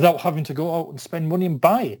club without having to go out and spend money and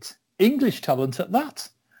buy it. English talent at that.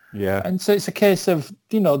 Yeah. And so it's a case of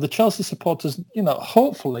the Chelsea supporters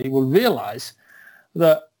hopefully will realise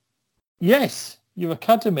that yes, your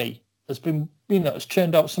academy has been has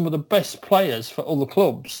churned out some of the best players for other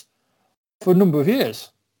clubs for a number of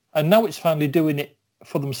years, and now it's finally doing it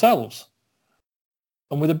for themselves.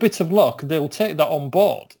 And with a bit of luck, they'll take that on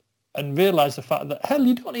board and realise the fact that, hell,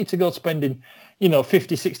 you don't need to go spending,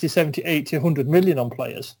 50, 60, 70, 80, 100 million on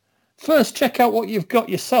players. First, check out what you've got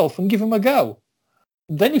yourself and give them a go.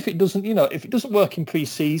 Then if it doesn't work in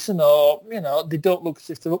pre-season or, they don't look as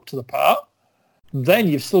if they're up to the part, then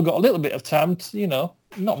you've still got a little bit of time to,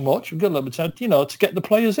 not much, you've got a little bit of time, to get the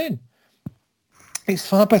players in. It's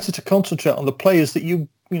far better to concentrate on the players that you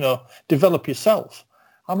develop yourself.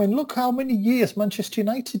 Look how many years Manchester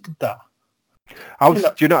United did that.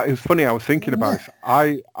 it was funny, I was thinking about it.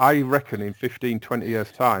 I reckon in 15, 20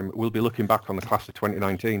 years' time, we'll be looking back on the class of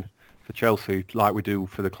 2019 for Chelsea like we do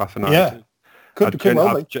for the class of 19. Yeah. I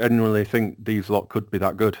genuinely think these lot could be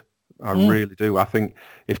that good. I really do. I think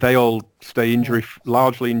if they all stay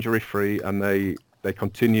largely injury-free and they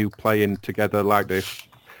continue playing together like this,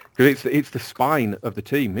 because it's the spine of the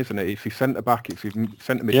team, isn't it? It's your centre-back, it's your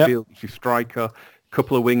centre midfield, it's your striker,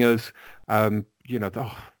 couple of wingers.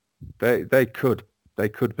 They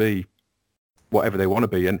could be whatever they want to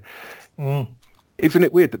be. And isn't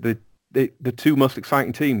it weird that the two most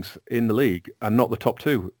exciting teams in the league are not the top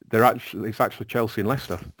two? It's actually Chelsea and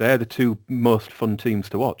Leicester. They're the two most fun teams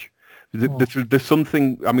to watch. There's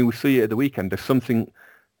something. We see it at the weekend. There's something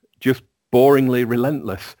just boringly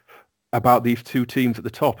relentless about these two teams at the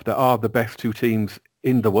top that are the best two teams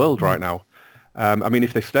in the world right now.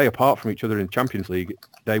 If they stay apart from each other in the Champions League,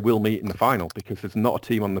 they will meet in the final because there's not a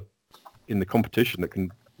team in the competition that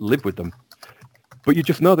can live with them. But you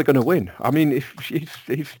just know they're going to win. I mean,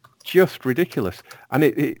 it's just ridiculous, and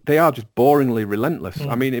they are just boringly relentless.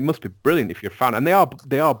 I mean, it must be brilliant if you're a fan, and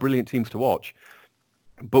they are brilliant teams to watch.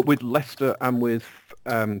 But with Leicester and with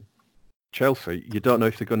Chelsea, you don't know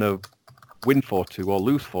if they're going to win 4-2 or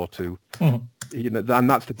lose 4-2. You know, and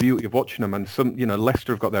that's the beauty of watching them. And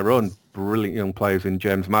Leicester have got their own brilliant young players in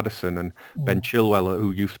James Maddison and Ben Chilwell,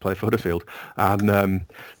 who used to play for Huddersfield, and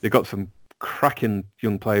they've got some cracking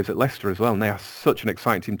young players at Leicester as well, and they are such an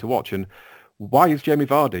exciting team to watch. And why is Jamie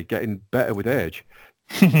Vardy getting better with age?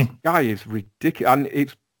 Guy is ridiculous, and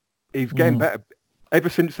he's getting better ever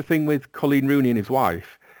since the thing with Colleen Rooney and his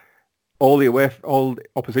wife. All the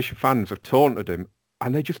opposition fans have taunted him,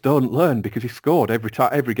 and they just don't learn because he scored every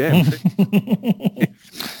game.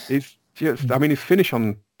 It's just, I mean, his finish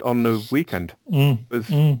on the weekend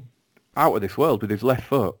was out of this world with his left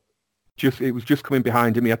foot. It was just coming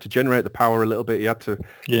behind him. He had to generate the power a little bit. He had to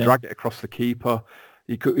drag it across the keeper.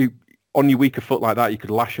 On your weaker foot like that, you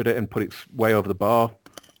could lash at it and put it way over the bar.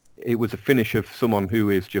 It was a finish of someone who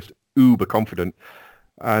is just uber confident.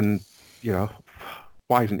 And,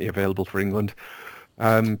 why isn't he available for England?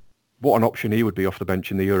 What an option he would be off the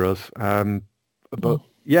bench in the Euros. But,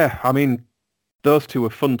 yeah, I mean, those two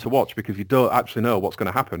are fun to watch because you don't actually know what's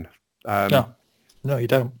going to happen. No, you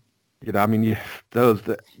don't. I mean,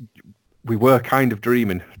 we were kind of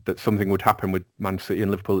dreaming that something would happen with Man City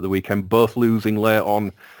and Liverpool at the weekend, both losing late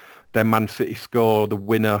on. Then Man City scored the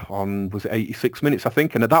winner on, was it 86 minutes, I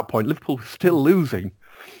think? And at that point, Liverpool was still losing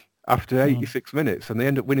after 86 minutes, and they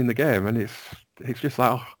end up winning the game. And it's just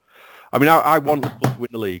like, I mean, I want Liverpool to win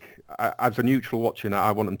the league. As a neutral watching it,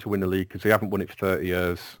 I want them to win the league because they haven't won it for 30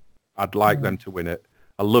 years. I'd like them to win it.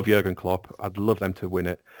 I love Jurgen Klopp. I'd love them to win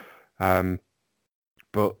it.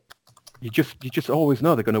 But you just always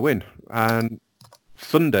know they're going to win. And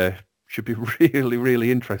Sunday should be really, really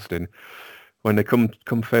interesting when they come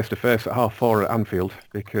face to face at 4:30 at Anfield,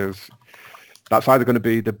 because that's either going to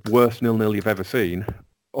be the worst 0-0 you've ever seen,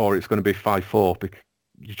 or it's going to be 5-4. Because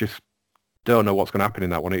you just don't know what's going to happen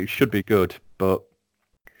in that one. It should be good, but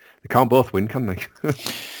they can't both win, can they?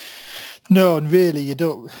 No, and really, you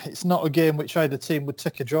don't. It's not a game which either team would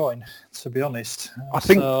take a draw in, to be honest. I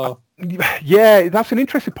think, yeah, that's an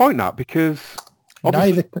interesting point, that, because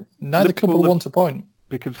neither club will want a point,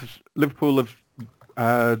 because Liverpool have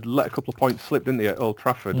let a couple of points slip, didn't they, at Old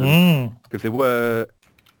Trafford? Because are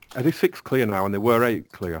they 6 clear now, and they were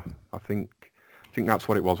 8 clear. I think that's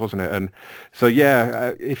what it was, wasn't it? And so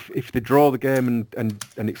if they draw the game and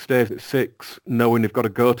it stays at 6, knowing they've got to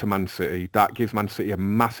go to Man City, that gives Man City a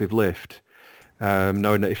massive lift.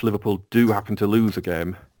 Knowing that if Liverpool do happen to lose a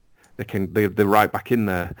game, they're right back in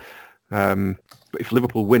there. But if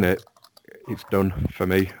Liverpool win it, it's done for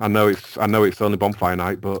me. I know it's only bonfire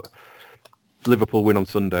night, but if Liverpool win on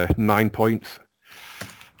Sunday, 9 points.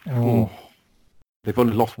 They've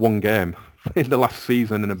only lost 1 game in the last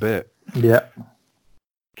season and a bit. Yeah.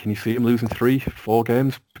 Can you see him losing 3-4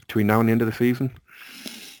 games between now and the end of the season?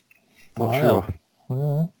 Not sure.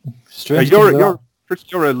 Strange.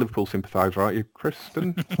 You're a Liverpool sympathiser, aren't you,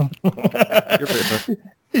 Kristen?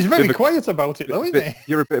 He's very quiet about it, though, isn't he?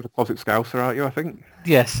 You're a bit of a closet scouser, aren't you, I think?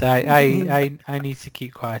 Yes, I need to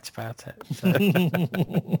keep quiet about it. So.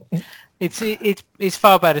 It's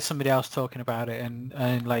far better somebody else talking about it,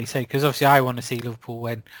 and like you say, because obviously I want to see Liverpool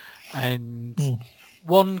win, and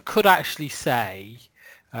one could actually say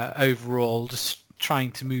overall, just trying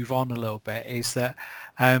to move on a little bit, is that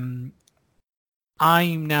I'm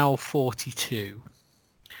now 42.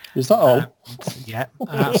 Is that all? Yeah,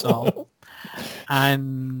 that's all.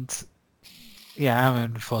 And yeah, I'm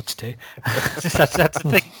in 42. that's the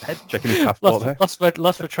thing. Checking his passport there.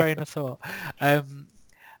 Lost my train of thought. And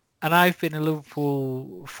I've been a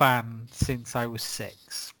Liverpool fan since I was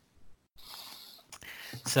 6.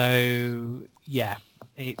 So yeah,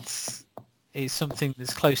 it's something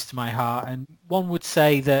that's close to my heart, and one would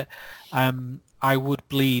say that I would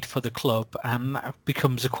bleed for the club, and that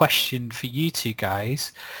becomes a question for you two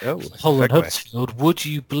guys. Hull and Huddersfield, would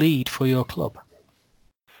you bleed for your club?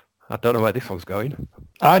 I don't know where this one's going.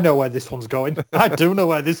 I know where this one's going. I do know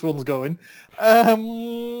where this one's going.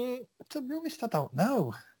 To be honest, I don't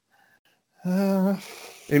know.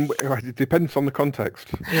 It depends on the context.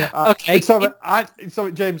 Yeah. Okay.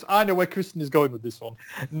 Sorry, James. I know where Kristen is going with this one.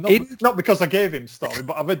 Not because I gave him the story,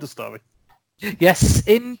 but I've read the story. Yes,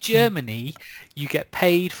 in Germany, you get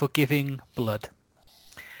paid for giving blood.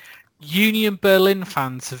 Union Berlin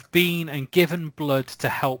fans have been and given blood to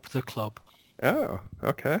help the club. Oh,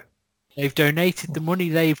 okay. They've donated the money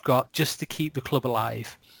they've got just to keep the club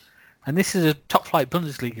alive. And this is a top-flight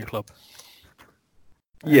Bundesliga club.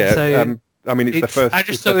 Yeah, So I mean, it's the first. I just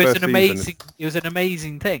it's thought the it was first an season. amazing. It was an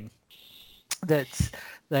amazing thing that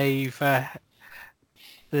they've.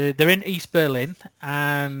 They're in East Berlin,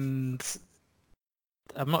 and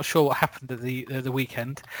I'm not sure what happened at the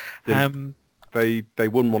weekend. They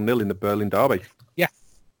won 1-0 in the Berlin derby. Yeah.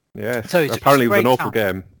 Yes. So it's Apparently it was an great awful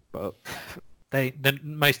game, but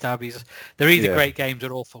most derbies, they're either Yeah. great games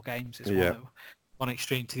or awful games. It's Yeah. one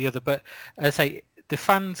extreme to the other. But as I say, the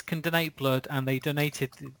fans can donate blood, and they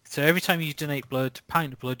donated. So every time you donate blood,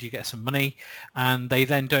 pint of blood, you get some money, and they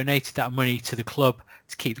then donated that money to the club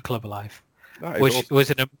to keep the club alive, that is which awesome. was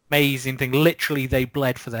an amazing thing. Literally, they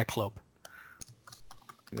bled for their club.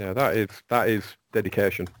 Yeah, that is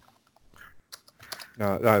dedication.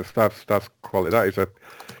 No, that's quality. That is a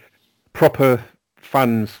proper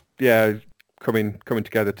fans. Yeah, coming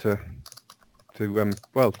together to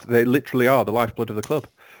well, they literally are the lifeblood of the club.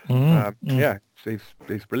 Yeah,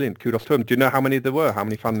 it's brilliant. Kudos to him. Do you know how many there were? How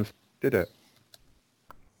many fans did it?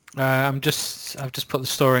 I've just put the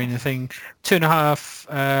story in the thing.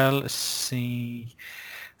 2.5. Let's see.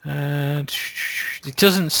 It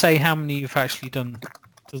doesn't say how many you've actually done.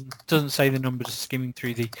 Doesn't say the number. Just skimming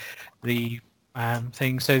through the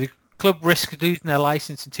thing. So the club risked losing their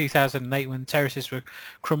license in 2008 when the terraces were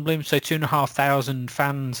crumbling. So 2,500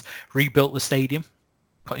 fans rebuilt the stadium,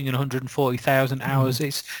 putting in 140,000 hours.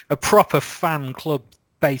 It's a proper fan club.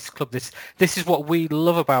 Based club. This is what we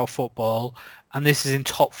love about football, and this is in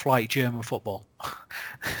top flight German football.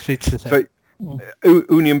 So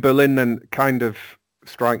Union Berlin then kind of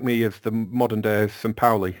strike me as the modern day St.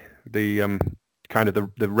 Pauli, the kind of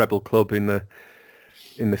the rebel club in the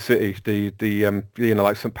city. The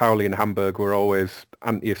like St. Pauli and Hamburg were always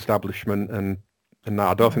anti-establishment, and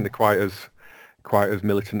I don't think they're quite as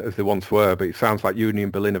militant as they once were. But it sounds like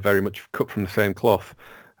Union Berlin are very much cut from the same cloth,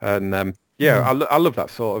 and yeah, I love that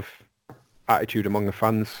sort of attitude among the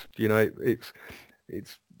fans. You know,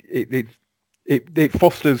 it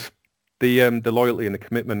fosters the loyalty and the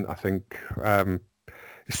commitment. I think,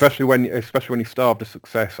 especially when you starve to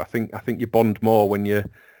success. I think you bond more when you're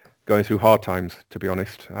going through hard times. To be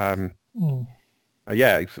honest,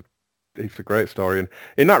 yeah, it's a great story, and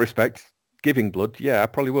in that respect, giving blood, yeah, I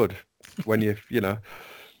probably would. When you know.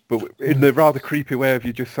 But in the rather creepy way of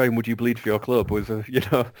you just saying, "Would you bleed for your club?" was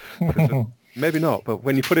maybe not. But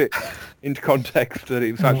when you put it into context that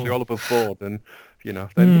it was actually all above board, and then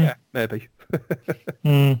yeah, maybe.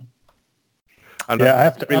 And Yeah, I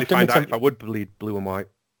have to really find out admit, if I would bleed blue and white.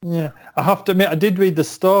 Yeah, I have to admit, I did read the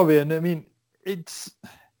story, and I mean, it's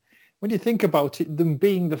when you think about it, them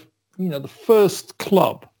being the first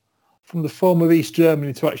club from the former East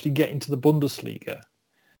Germany to actually get into the Bundesliga.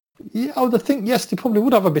 Yeah, I would think, yes, they probably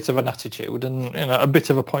would have a bit of an attitude and a bit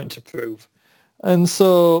of a point to prove. And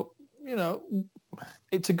so,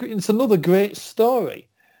 it's another great story.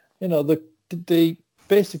 The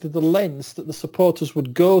basically the lens that the supporters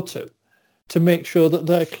would go to make sure that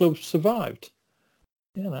their club survived.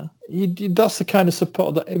 That's the kind of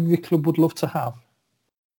support that every club would love to have.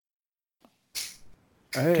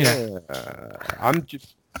 I'm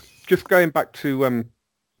just going back to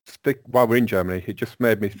while we're in Germany, it just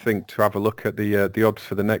made me think to have a look at the odds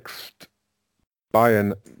for the next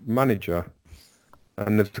Bayern manager,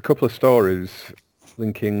 and there's a couple of stories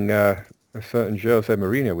linking a certain Jose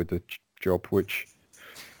Mourinho with the job, which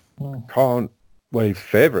he's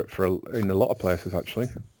favourite in a lot of places actually.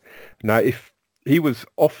 Now, if he was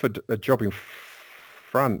offered a job in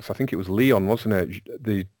France, I think it was Lyon, wasn't it?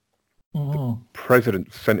 The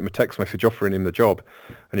president sent him a text message offering him the job,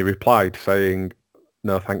 and he replied saying,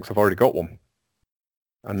 "No, thanks, I've already got one."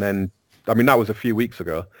 And then, I mean, that was a few weeks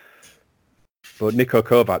ago. But Niko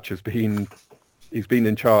Kovac he's been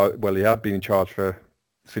in charge. Well, he had been in charge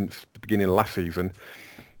since the beginning of last season,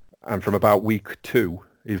 and from about week 2,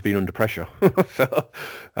 he's been under pressure. So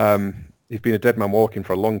he's been a dead man walking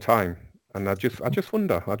for a long time, and I just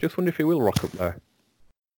wonder if he will rock up there.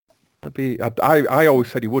 I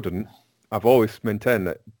always said he wouldn't. I've always maintained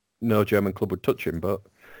that no German club would touch him, but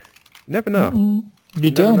you never know. You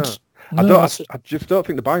don't. Know. I just don't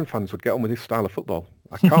think the Bayern fans would get on with this style of football.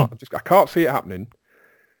 I can't. I can't see it happening.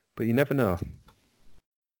 But you never know.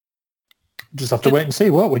 Just have to wait and see,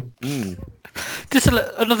 won't we? Just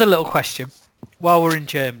another little question while we're in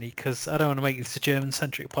Germany, because I don't want to make this a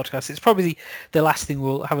German-centric podcast. It's probably the last thing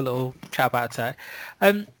we'll have a little chat about today.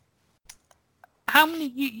 How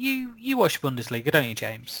many you watch Bundesliga, don't you,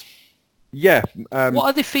 James? Yeah. What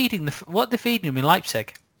are they feeding them in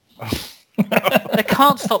Leipzig? They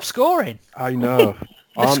can't stop scoring. I know.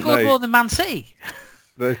 They scored more than Man City.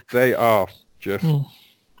 They are just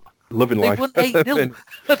loving life. They won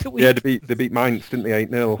 8-0. Yeah, they beat Mainz, didn't they?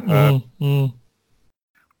 8-0.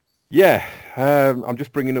 Yeah, I'm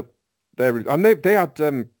just bringing up their... And they had,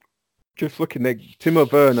 just looking,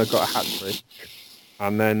 Timo Werner got a hat-trick,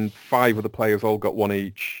 and then 5 of the players all got one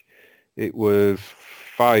each. It was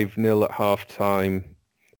 5-0 at half-time,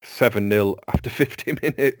 7-0 after 50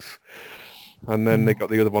 minutes, and then they got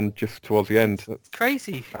the other one just towards the end.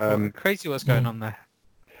 Crazy. Crazy what's going on there.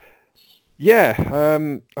 Yeah,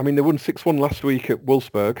 I mean, they won 6-1 last week at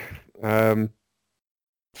Wolfsburg.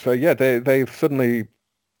 So yeah, they've suddenly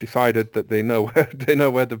decided that they know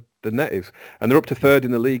where the net is, and they're up to 3rd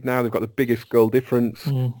in the league now. They've got the biggest goal difference,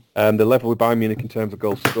 and they're level with Bayern Munich in terms of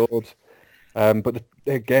goals scored. But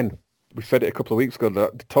again, we said it a couple of weeks ago,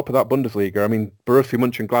 the top of that Bundesliga. I mean, Borussia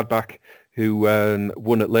Mönchengladbach, who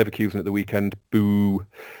won at Leverkusen at the weekend,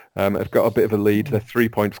 have got a bit of a lead. They're 3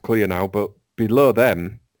 points clear now, but below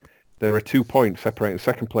them, there are 2 points separating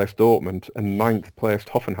second place Dortmund and 9th placed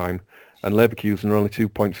Hoffenheim, and Leverkusen are only 2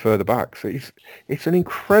 points further back. So it's an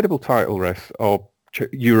incredible title race, or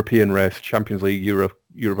European race, Champions League,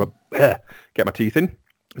 get my teeth in,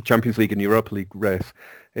 Champions League and Europa League race.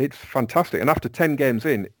 It's fantastic. And after 10 games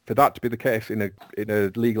in, for that to be the case in a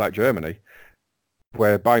league like Germany,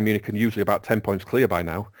 where Bayern Munich are usually about 10 points clear by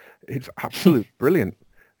now, it's absolutely brilliant.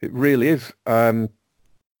 It really is. The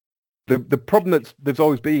problem that there's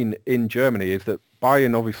always been in Germany is that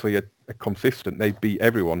Bayern obviously are consistent. They beat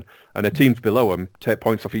everyone, and the teams below them take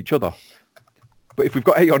points off each other. But if we've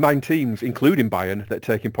got 8 or 9 teams, including Bayern, that are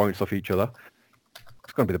taking points off each other,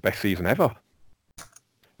 it's going to be the best season ever.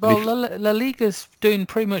 Well, La Liga's doing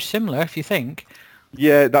pretty much similar, if you think.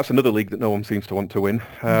 Yeah, that's another league that no one seems to want to win.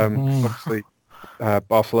 Obviously,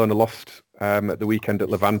 Barcelona lost at the weekend at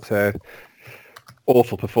Levante.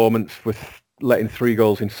 Awful performance with letting 3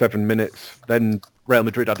 goals in 7 minutes. Then Real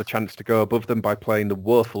Madrid had a chance to go above them by playing the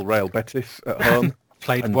woeful Real Betis at home.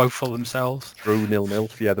 Played woeful themselves. Drew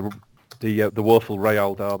 0-0. Yeah, the woeful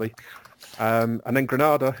Real derby. And then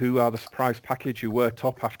Granada, who are the surprise package, who were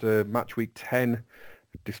top after match week 10.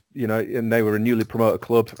 And they were a newly promoted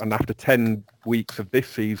club, and after 10 weeks of this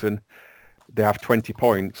season, they have 20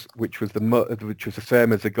 points, which was the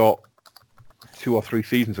same as they got 2 or 3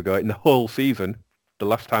 seasons ago. In the whole season, the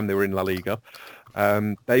last time they were in La Liga,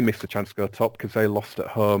 they missed a chance to go top because they lost at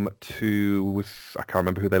home to, I can't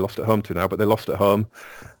remember who they lost at home to now, but they lost at home.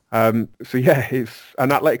 So yeah,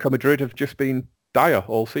 and Atletico Madrid have just been dire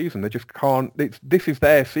all season. They just can't. This is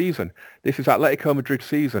their season. This is Atletico Madrid's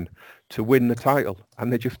season to win the title,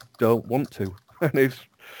 and they just don't want to. And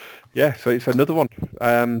so it's another one.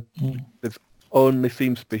 There's only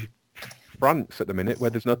seems to be France at the minute where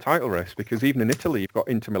there's no title race, because even in Italy you've got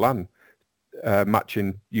Inter Milan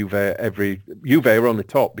matching Juve. Juve are only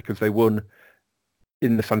top because they won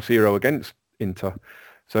in the San Siro against Inter.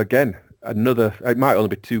 So again, it might only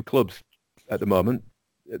be 2 clubs at the moment,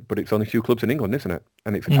 but it's only 2 clubs in England, isn't it?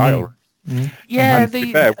 And it's a title. Yeah, and to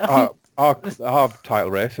be fair, our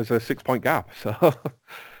title race has a 6-point gap. So,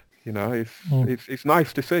 it's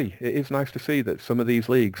nice to see. It is nice to see that some of these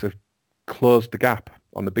leagues have closed the gap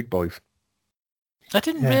on the big boys. I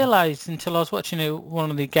didn't realise until I was watching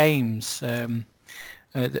one of the games at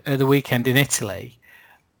the weekend in Italy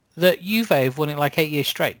that Juve have won it like 8 years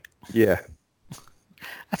straight. Yeah.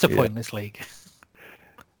 That's a pointless league.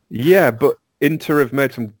 Yeah, but Inter have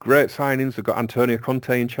made some great signings. They've got Antonio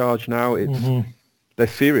Conte in charge now. They're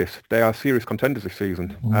serious. They are serious contenders this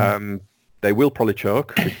season. They will probably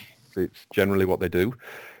choke. It's generally what they do.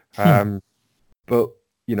 But,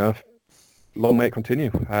 long may it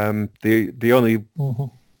continue. The only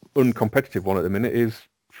uncompetitive one at the minute is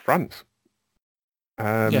France.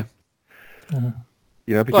 Well,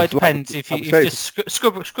 it depends. If you just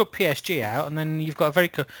scrub PSG out, and then you've got a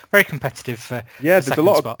very very competitive. There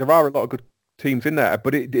are a lot of good teams in there,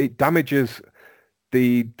 but it damages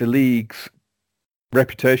the league's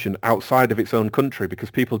reputation outside of its own country because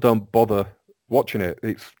people don't bother watching it.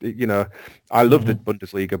 I love the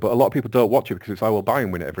Bundesliga, but a lot of people don't watch it because it's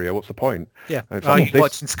Bayern win it every year. What's the point? Yeah, you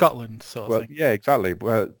watch in Scotland, sort of thing. Yeah, exactly.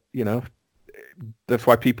 Well, that's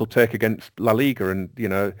why people take against La Liga, and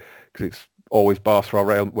because it's always Barca or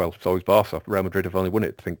Real. Well, it's always Barca. Real Madrid have only won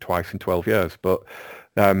it, I think, twice in 12 years. But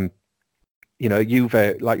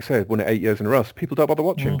Juve, like you said, won it 8 years in a row. So people don't bother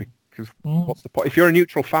watching because what's the point? If you're a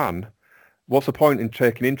neutral fan, what's the point in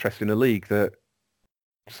taking interest in a league that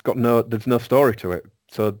there's no story to it?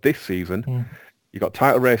 So this season, you got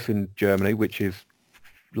title race in Germany, which is,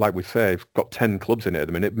 like we say, it's got 10 clubs in it at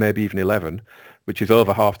the minute, maybe even 11, which is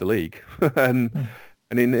over half the league. and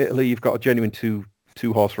in Italy, you've got a genuine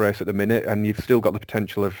two-horse race at the minute, and you've still got the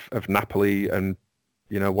potential of Napoli and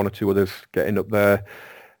 1 or 2 others getting up there.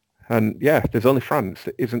 And yeah, there's only France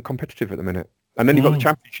that isn't competitive at the minute. And then you've got the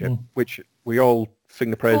championship, which we all sing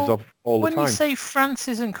the praises of all the time. When you say France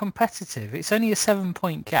isn't competitive, it's only a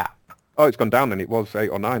 7-point gap. Oh, it's gone down then. It was 8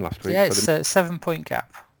 or 9 last week. Yeah, it's a 7-point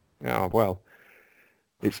gap. Yeah, well,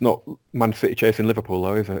 it's not Man City chasing Liverpool,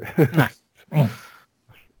 though, is it? No. Yeah.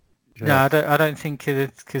 No, I don't think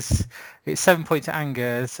it, because it's 7 points to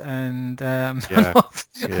Angers, and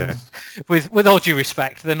with all due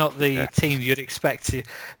respect, they're not the team you'd expect to.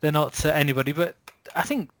 They're not anybody, but I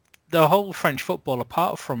think the whole French football,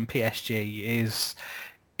 apart from PSG, is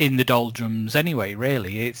in the doldrums anyway.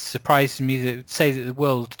 Really, it surprises me that say that the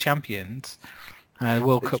world champions,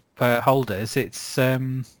 World Cup holders, it's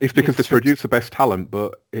because they produce the best talent,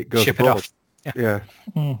 but it goes ship abroad. it off. Yeah.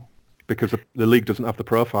 Because the league doesn't have the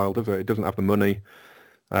profile, does it? It doesn't have the money.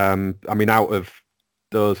 I mean, out of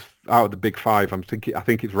the big five, I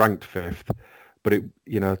think it's ranked 5th, but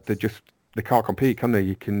they can't compete, can they?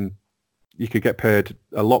 You could get paid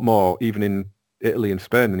a lot more even in Italy and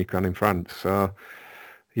Spain than you can in France. So,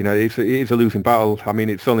 it is a losing battle. I mean,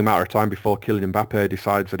 it's only a matter of time before Kylian Mbappe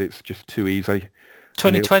decides that it's just too easy.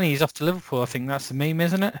 2020 he's off to Liverpool. I think that's the meme,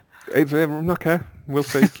 isn't it? It's okay. We'll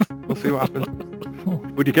see. We'll see what happens.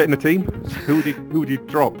 Would you get in the team? Who would you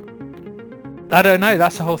drop? I don't know.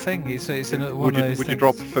 That's the whole thing. It's another one of those Would things. you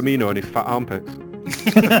drop Firmino and his fat armpits?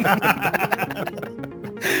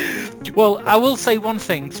 Well, I will say one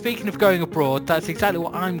thing. Speaking of going abroad, that's exactly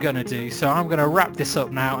what I'm going to do. So I'm going to wrap this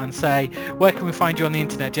up now and say, where can we find you on the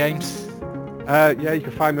internet, James? You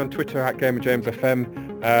can find me on Twitter at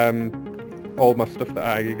GamerJamesFM. All my stuff that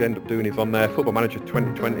I end up doing is on there. Football Manager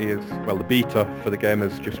 2020 is, the beta for the game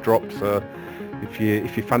has just dropped. So if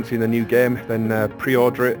you fancy the new game, then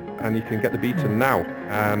pre-order it and you can get the beta now.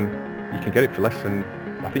 You can get it for less than,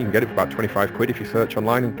 I think you can get it for about 25 quid if you search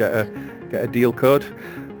online and get a deal code.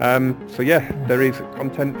 So yeah, there is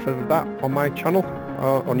content for that on my channel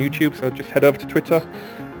on YouTube. So just head over to Twitter.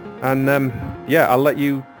 And I'll let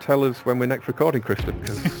you tell us when we're next recording, Kristen,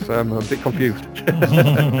 because I'm a bit confused.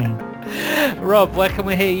 Rob, where can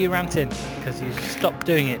we hear you ranting? Because you stopped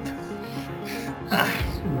doing it.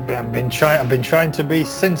 I've been trying to be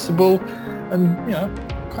sensible and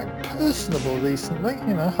quite personable recently.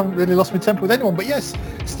 I haven't really lost my temper with anyone, but yes,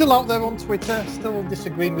 still out there on Twitter, still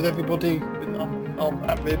disagreeing with everybody on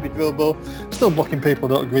at Baby Drillbo, still blocking people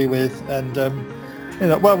I don't agree with, and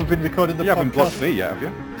we've been recording the podcast. You haven't blocked me yet, have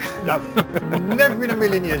you? No, never in a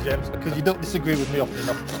million years, James, because you don't disagree with me often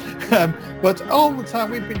enough. But all the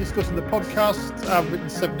time we've been discussing the podcast, I've written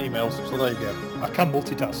 7 emails, so there you go. I can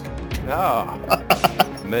multitask.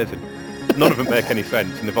 Amazing. None of them make any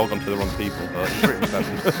sense, and they've all gone to the wrong people, but it's pretty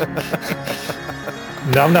impressive.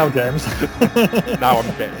 Now, James. Now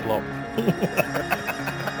I'm getting blocked.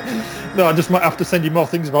 No, I just might have to send you more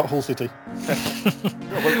things about Hull City.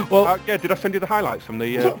 Did I send you the highlights from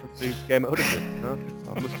the game at Huddersfield? No?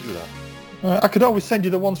 I must do that. I could always send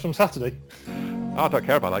you the ones from Saturday. I don't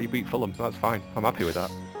care about that. You beat Fulham, so that's fine. I'm happy with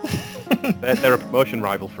that. They're a promotion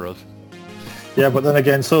rival for us. Yeah, but then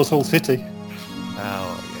again, so's Hull City.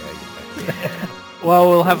 Oh, yeah. Well,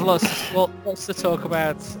 we'll have lots to talk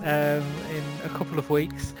about in a couple of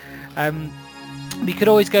weeks. You could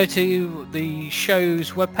always go to the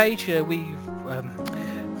show's webpage.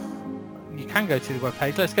 You can go to the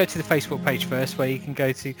webpage. Let's go to the Facebook page first, where you can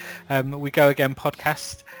go to We Go Again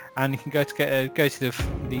podcast, and you can go to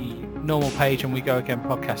the normal page on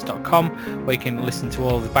wegoagainpodcast.com, where you can listen to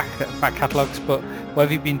all the back catalogues. But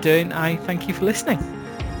whatever you've been doing, I thank you for listening.